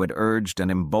monk who had urged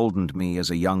and emboldened me as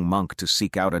a young monk to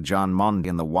seek out Ajaan Mun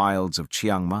in the wilds of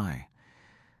Chiang Mai.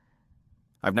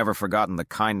 I've never forgotten the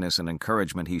kindness and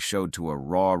encouragement he showed to a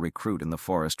raw recruit in the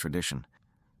forest tradition.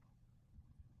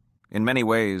 In many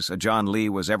ways, Ajaan Lee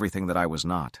was everything that I was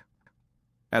not.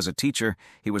 As a teacher,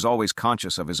 he was always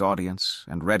conscious of his audience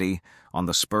and ready, on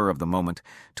the spur of the moment,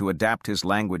 to adapt his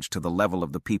language to the level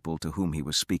of the people to whom he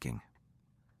was speaking.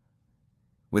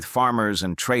 With farmers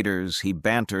and traders, he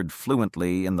bantered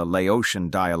fluently in the Laotian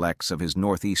dialects of his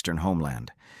northeastern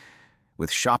homeland.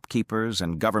 With shopkeepers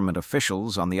and government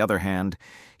officials, on the other hand,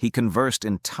 he conversed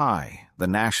in Thai, the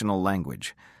national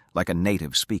language, like a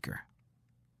native speaker.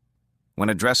 When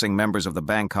addressing members of the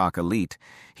Bangkok elite,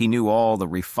 he knew all the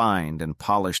refined and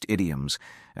polished idioms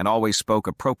and always spoke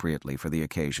appropriately for the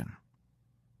occasion.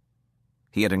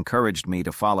 He had encouraged me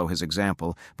to follow his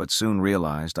example, but soon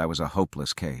realized I was a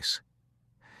hopeless case.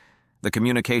 The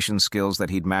communication skills that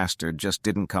he'd mastered just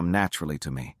didn't come naturally to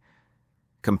me.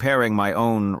 Comparing my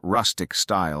own rustic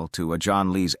style to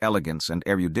Ajaan Lee's elegance and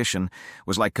erudition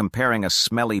was like comparing a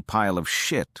smelly pile of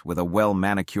shit with a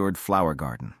well-manicured flower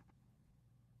garden.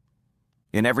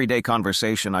 In everyday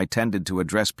conversation, I tended to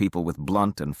address people with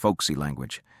blunt and folksy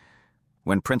language.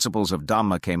 When principles of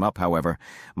Dhamma came up, however,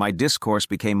 my discourse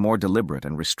became more deliberate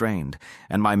and restrained,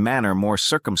 and my manner more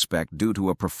circumspect due to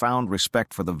a profound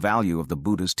respect for the value of the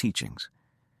Buddha's teachings.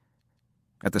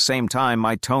 At the same time,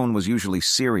 my tone was usually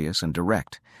serious and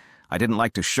direct. I didn't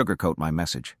like to sugarcoat my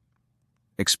message.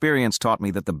 Experience taught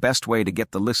me that the best way to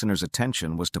get the listener's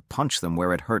attention was to punch them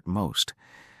where it hurt most.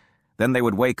 Then they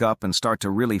would wake up and start to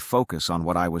really focus on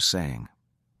what I was saying.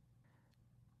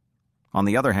 On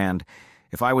the other hand,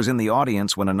 if I was in the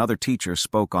audience when another teacher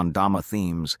spoke on Dhamma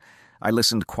themes, I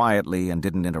listened quietly and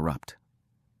didn't interrupt.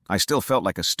 I still felt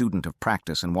like a student of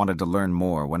practice and wanted to learn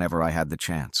more whenever I had the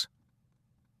chance.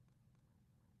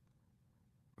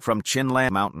 From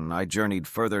Chinlan Mountain, I journeyed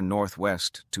further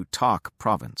northwest to Tak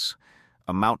Province,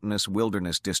 a mountainous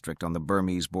wilderness district on the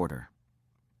Burmese border.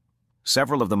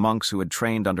 Several of the monks who had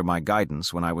trained under my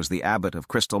guidance when I was the abbot of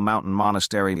Crystal Mountain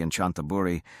Monastery in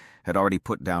Chanthaburi had already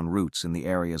put down roots in the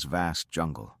area's vast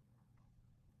jungle.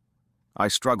 I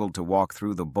struggled to walk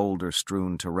through the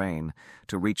boulder-strewn terrain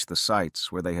to reach the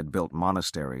sites where they had built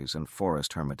monasteries and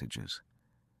forest hermitages.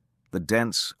 The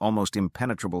dense, almost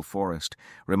impenetrable forest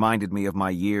reminded me of my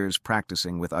years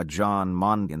practicing with Ajaan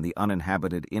Mun in the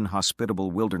uninhabited, inhospitable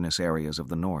wilderness areas of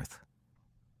the north.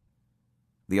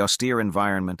 The austere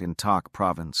environment in Tak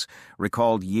Province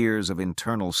recalled years of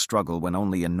internal struggle when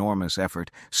only enormous effort,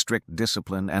 strict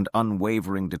discipline, and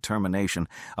unwavering determination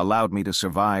allowed me to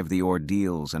survive the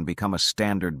ordeals and become a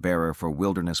standard-bearer for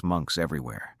wilderness monks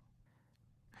everywhere.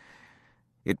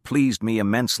 It pleased me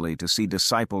immensely to see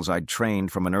disciples I'd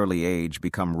trained from an early age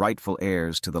become rightful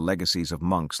heirs to the legacies of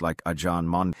monks like Ajaan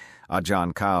Mun,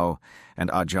 Ajaan Khao, and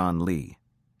Ajaan Lee.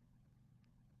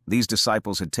 These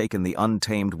disciples had taken the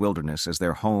untamed wilderness as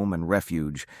their home and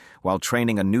refuge, while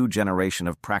training a new generation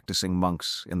of practicing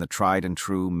monks in the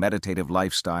tried-and-true meditative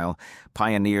lifestyle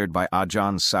pioneered by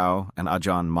Ajaan Sao and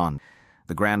Ajaan Mun,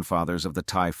 the grandfathers of the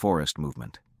Thai forest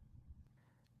movement.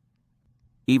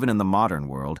 Even in the modern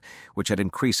world, which had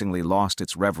increasingly lost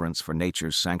its reverence for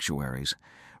nature's sanctuaries,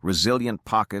 resilient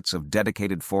pockets of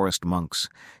dedicated forest monks,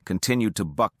 continued to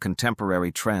buck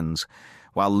contemporary trends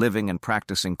while living and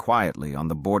practicing quietly on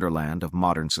the borderland of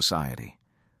modern society.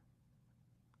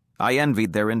 I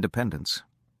envied their independence.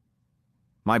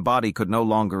 My body could no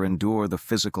longer endure the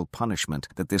physical punishment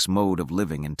that this mode of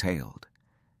living entailed.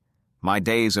 My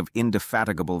days of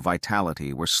indefatigable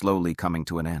vitality were slowly coming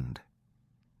to an end.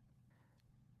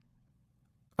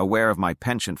 Aware of my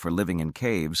penchant for living in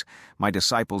caves, my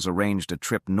disciples arranged a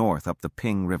trip north up the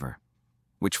Ping River,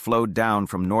 which flowed down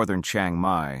from northern Chiang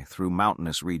Mai through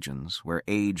mountainous regions where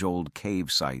age-old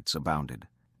cave sites abounded.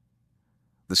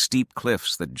 The steep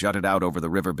cliffs that jutted out over the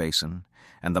river basin,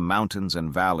 and the mountains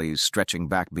and valleys stretching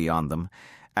back beyond them,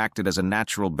 acted as a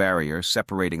natural barrier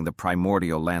separating the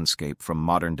primordial landscape from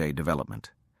modern-day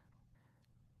development.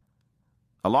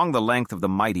 Along the length of the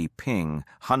mighty Ping,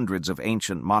 hundreds of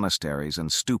ancient monasteries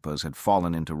and stupas had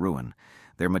fallen into ruin,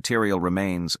 their material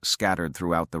remains scattered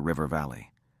throughout the river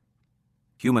valley.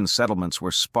 Human settlements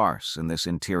were sparse in this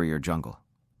interior jungle.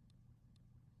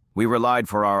 We relied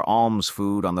for our alms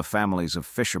food on the families of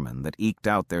fishermen that eked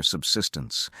out their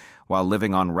subsistence while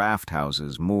living on raft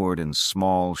houses moored in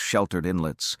small, sheltered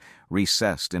inlets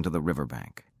recessed into the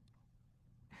riverbank.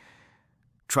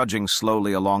 Trudging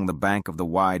slowly along the bank of the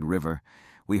wide river,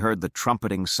 we heard the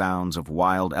trumpeting sounds of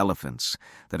wild elephants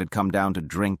that had come down to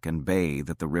drink and bathe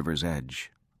at the river's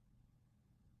edge.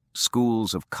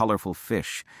 Schools of colorful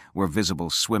fish were visible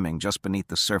swimming just beneath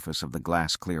the surface of the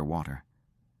glass-clear water.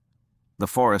 The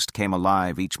forest came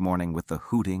alive each morning with the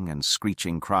hooting and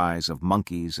screeching cries of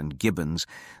monkeys and gibbons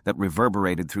that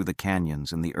reverberated through the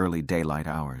canyons in the early daylight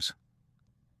hours.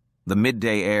 The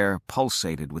midday air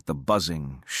pulsated with the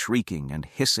buzzing, shrieking, and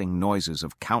hissing noises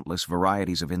of countless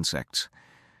varieties of insects.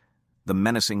 The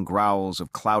menacing growls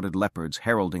of clouded leopards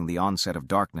heralding the onset of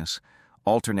darkness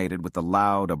alternated with the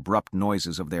loud, abrupt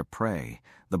noises of their prey,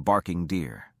 the barking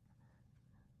deer.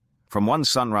 From one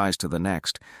sunrise to the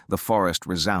next, the forest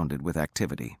resounded with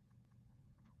activity.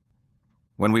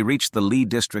 When we reached the Lee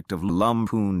district of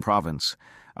Lumpun province,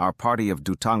 our party of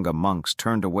Dhutanga monks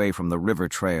turned away from the river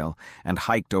trail and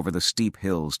hiked over the steep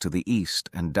hills to the east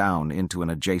and down into an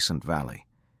adjacent valley.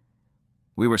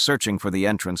 We were searching for the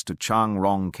entrance to Chang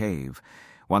Rong Cave,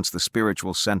 once the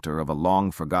spiritual center of a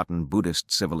long-forgotten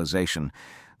Buddhist civilization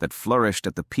that flourished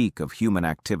at the peak of human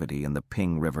activity in the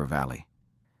Ping River Valley.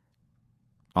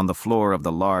 On the floor of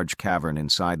the large cavern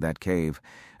inside that cave,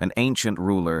 an ancient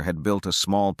ruler had built a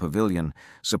small pavilion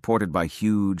supported by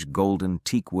huge golden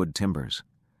teakwood timbers.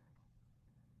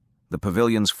 The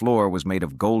pavilion's floor was made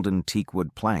of golden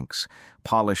teakwood planks,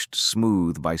 polished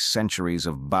smooth by centuries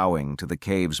of bowing to the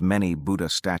cave's many Buddha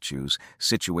statues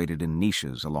situated in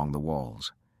niches along the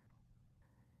walls.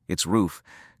 Its roof,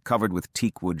 covered with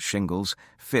teakwood shingles,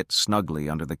 fit snugly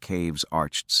under the cave's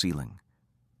arched ceiling.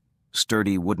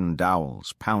 Sturdy wooden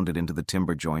dowels pounded into the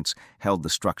timber joints held the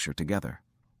structure together.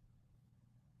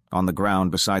 On the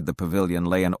ground beside the pavilion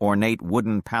lay an ornate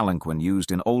wooden palanquin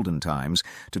used in olden times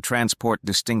to transport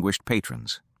distinguished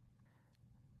patrons.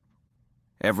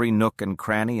 Every nook and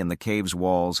cranny in the cave's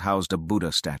walls housed a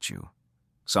Buddha statue,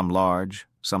 some large,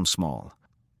 some small.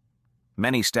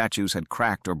 Many statues had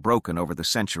cracked or broken over the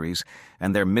centuries,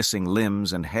 and their missing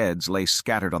limbs and heads lay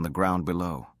scattered on the ground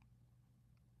below.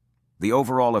 The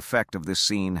overall effect of this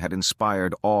scene had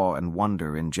inspired awe and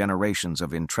wonder in generations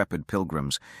of intrepid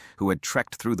pilgrims who had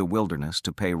trekked through the wilderness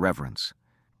to pay reverence.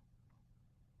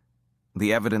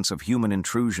 The evidence of human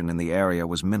intrusion in the area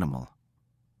was minimal.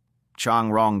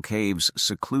 Chang Rong Cave's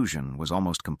seclusion was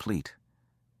almost complete.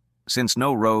 Since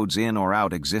no roads in or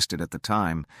out existed at the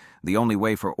time, the only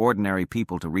way for ordinary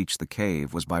people to reach the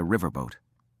cave was by riverboat.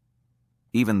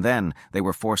 Even then, they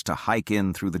were forced to hike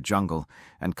in through the jungle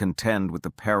and contend with the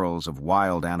perils of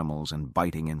wild animals and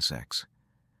biting insects.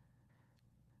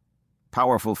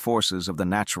 Powerful forces of the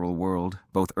natural world,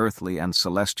 both earthly and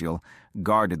celestial,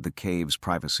 guarded the cave's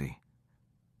privacy.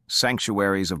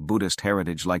 Sanctuaries of Buddhist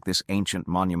heritage like this ancient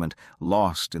monument,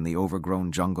 lost in the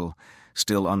overgrown jungle,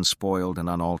 still unspoiled and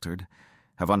unaltered,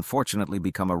 have unfortunately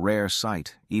become a rare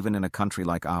sight even in a country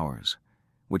like ours,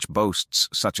 which boasts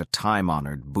such a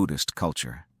time-honored Buddhist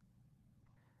culture.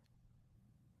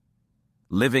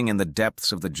 Living in the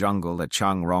depths of the jungle at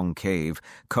Chang Rong Cave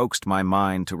coaxed my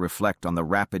mind to reflect on the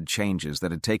rapid changes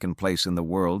that had taken place in the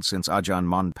world since Ajaan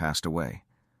Mun passed away.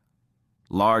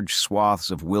 Large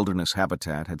swaths of wilderness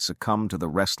habitat had succumbed to the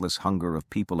restless hunger of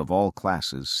people of all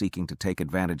classes seeking to take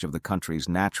advantage of the country's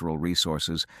natural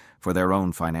resources for their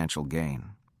own financial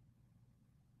gain.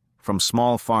 From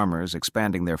small farmers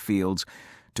expanding their fields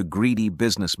to greedy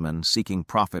businessmen seeking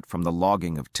profit from the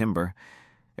logging of timber,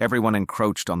 Everyone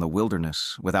encroached on the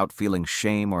wilderness without feeling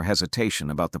shame or hesitation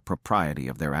about the propriety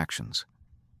of their actions.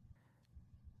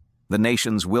 The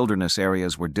nation's wilderness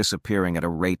areas were disappearing at a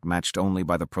rate matched only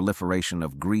by the proliferation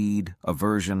of greed,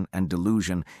 aversion, and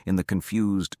delusion in the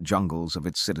confused jungles of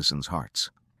its citizens'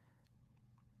 hearts.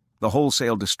 The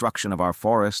wholesale destruction of our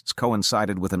forests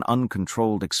coincided with an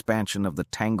uncontrolled expansion of the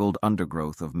tangled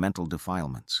undergrowth of mental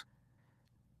defilements.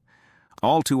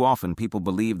 All too often, people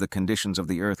believe the conditions of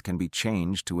the earth can be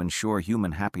changed to ensure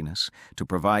human happiness, to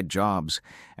provide jobs,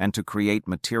 and to create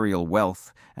material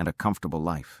wealth and a comfortable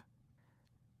life.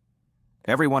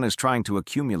 Everyone is trying to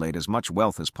accumulate as much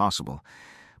wealth as possible,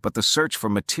 but the search for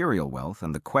material wealth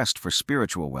and the quest for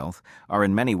spiritual wealth are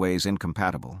in many ways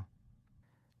incompatible.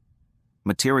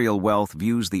 Material wealth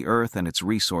views the earth and its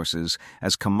resources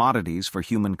as commodities for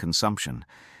human consumption,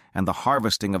 and the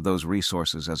harvesting of those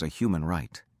resources as a human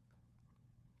right.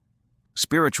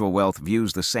 Spiritual wealth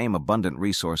views the same abundant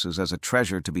resources as a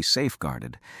treasure to be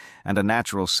safeguarded and a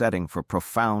natural setting for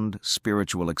profound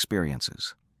spiritual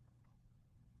experiences.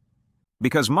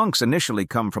 Because monks initially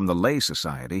come from the lay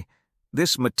society,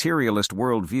 this materialist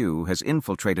worldview has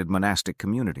infiltrated monastic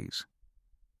communities.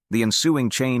 The ensuing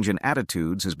change in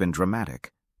attitudes has been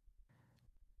dramatic.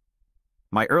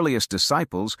 My earliest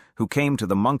disciples, who came to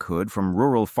the monkhood from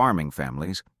rural farming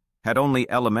families, had only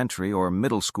elementary or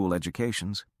middle school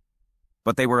educations,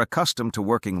 but they were accustomed to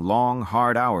working long,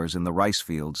 hard hours in the rice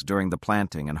fields during the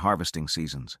planting and harvesting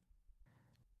seasons.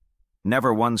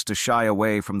 Never ones to shy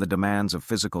away from the demands of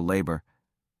physical labor,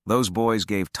 those boys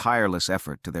gave tireless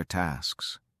effort to their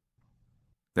tasks.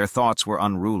 Their thoughts were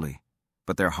unruly,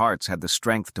 but their hearts had the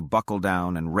strength to buckle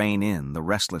down and rein in the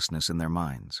restlessness in their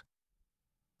minds.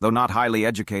 Though not highly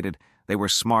educated, they were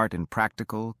smart in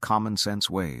practical,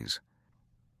 common-sense ways.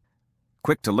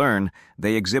 Quick to learn,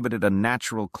 they exhibited a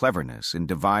natural cleverness in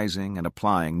devising and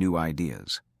applying new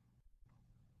ideas.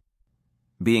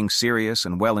 Being serious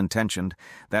and well-intentioned,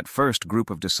 that first group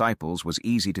of disciples was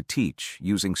easy to teach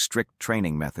using strict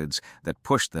training methods that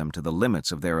pushed them to the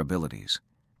limits of their abilities.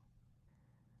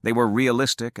 They were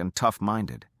realistic and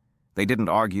tough-minded. They didn't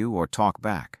argue or talk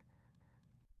back.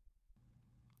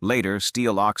 Later,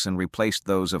 steel oxen replaced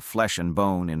those of flesh and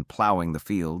bone in plowing the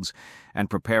fields and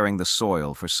preparing the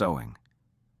soil for sowing.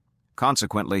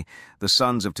 Consequently, the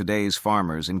sons of today's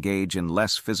farmers engage in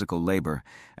less physical labor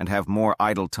and have more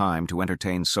idle time to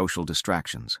entertain social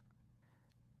distractions.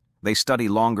 They study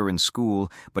longer in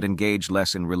school but engage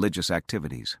less in religious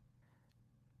activities.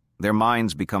 Their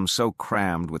minds become so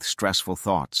crammed with stressful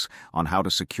thoughts on how to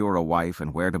secure a wife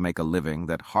and where to make a living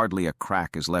that hardly a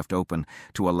crack is left open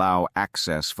to allow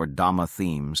access for Dhamma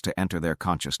themes to enter their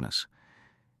consciousness.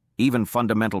 Even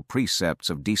fundamental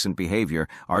precepts of decent behavior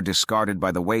are discarded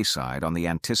by the wayside on the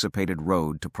anticipated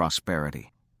road to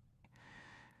prosperity.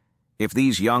 If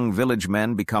these young village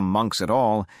men become monks at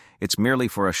all, it's merely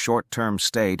for a short-term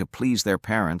stay to please their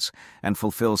parents and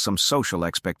fulfill some social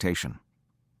expectation.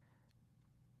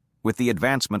 With the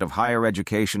advancement of higher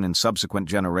education in subsequent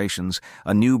generations,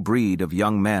 a new breed of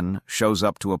young men shows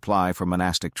up to apply for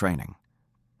monastic training.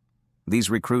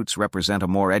 These recruits represent a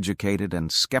more educated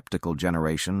and skeptical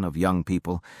generation of young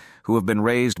people who have been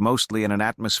raised mostly in an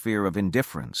atmosphere of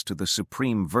indifference to the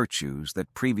supreme virtues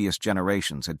that previous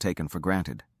generations had taken for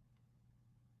granted.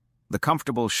 The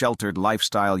comfortable, sheltered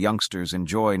lifestyle youngsters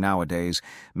enjoy nowadays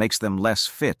makes them less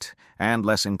fit and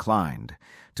less inclined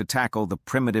to tackle the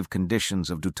primitive conditions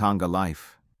of Dhutanga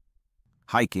life.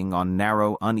 Hiking on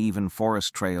narrow, uneven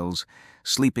forest trails,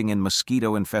 sleeping in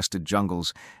mosquito-infested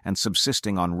jungles, and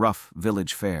subsisting on rough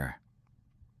village fare.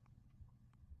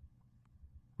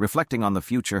 Reflecting on the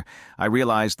future, I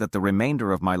realized that the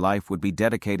remainder of my life would be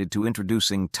dedicated to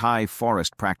introducing Thai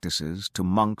forest practices to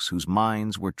monks whose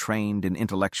minds were trained in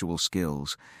intellectual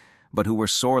skills, but who were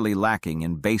sorely lacking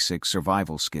in basic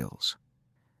survival skills.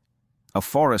 A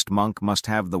forest monk must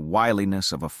have the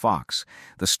wiliness of a fox,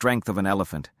 the strength of an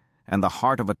elephant, and the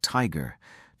heart of a tiger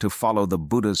to follow the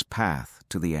Buddha's path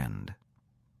to the end.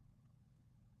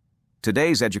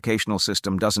 Today's educational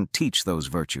system doesn't teach those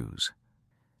virtues.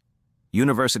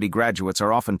 University graduates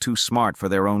are often too smart for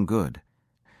their own good.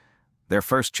 Their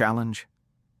first challenge?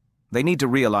 They need to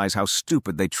realize how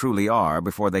stupid they truly are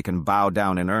before they can bow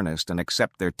down in earnest and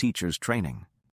accept their teacher's training.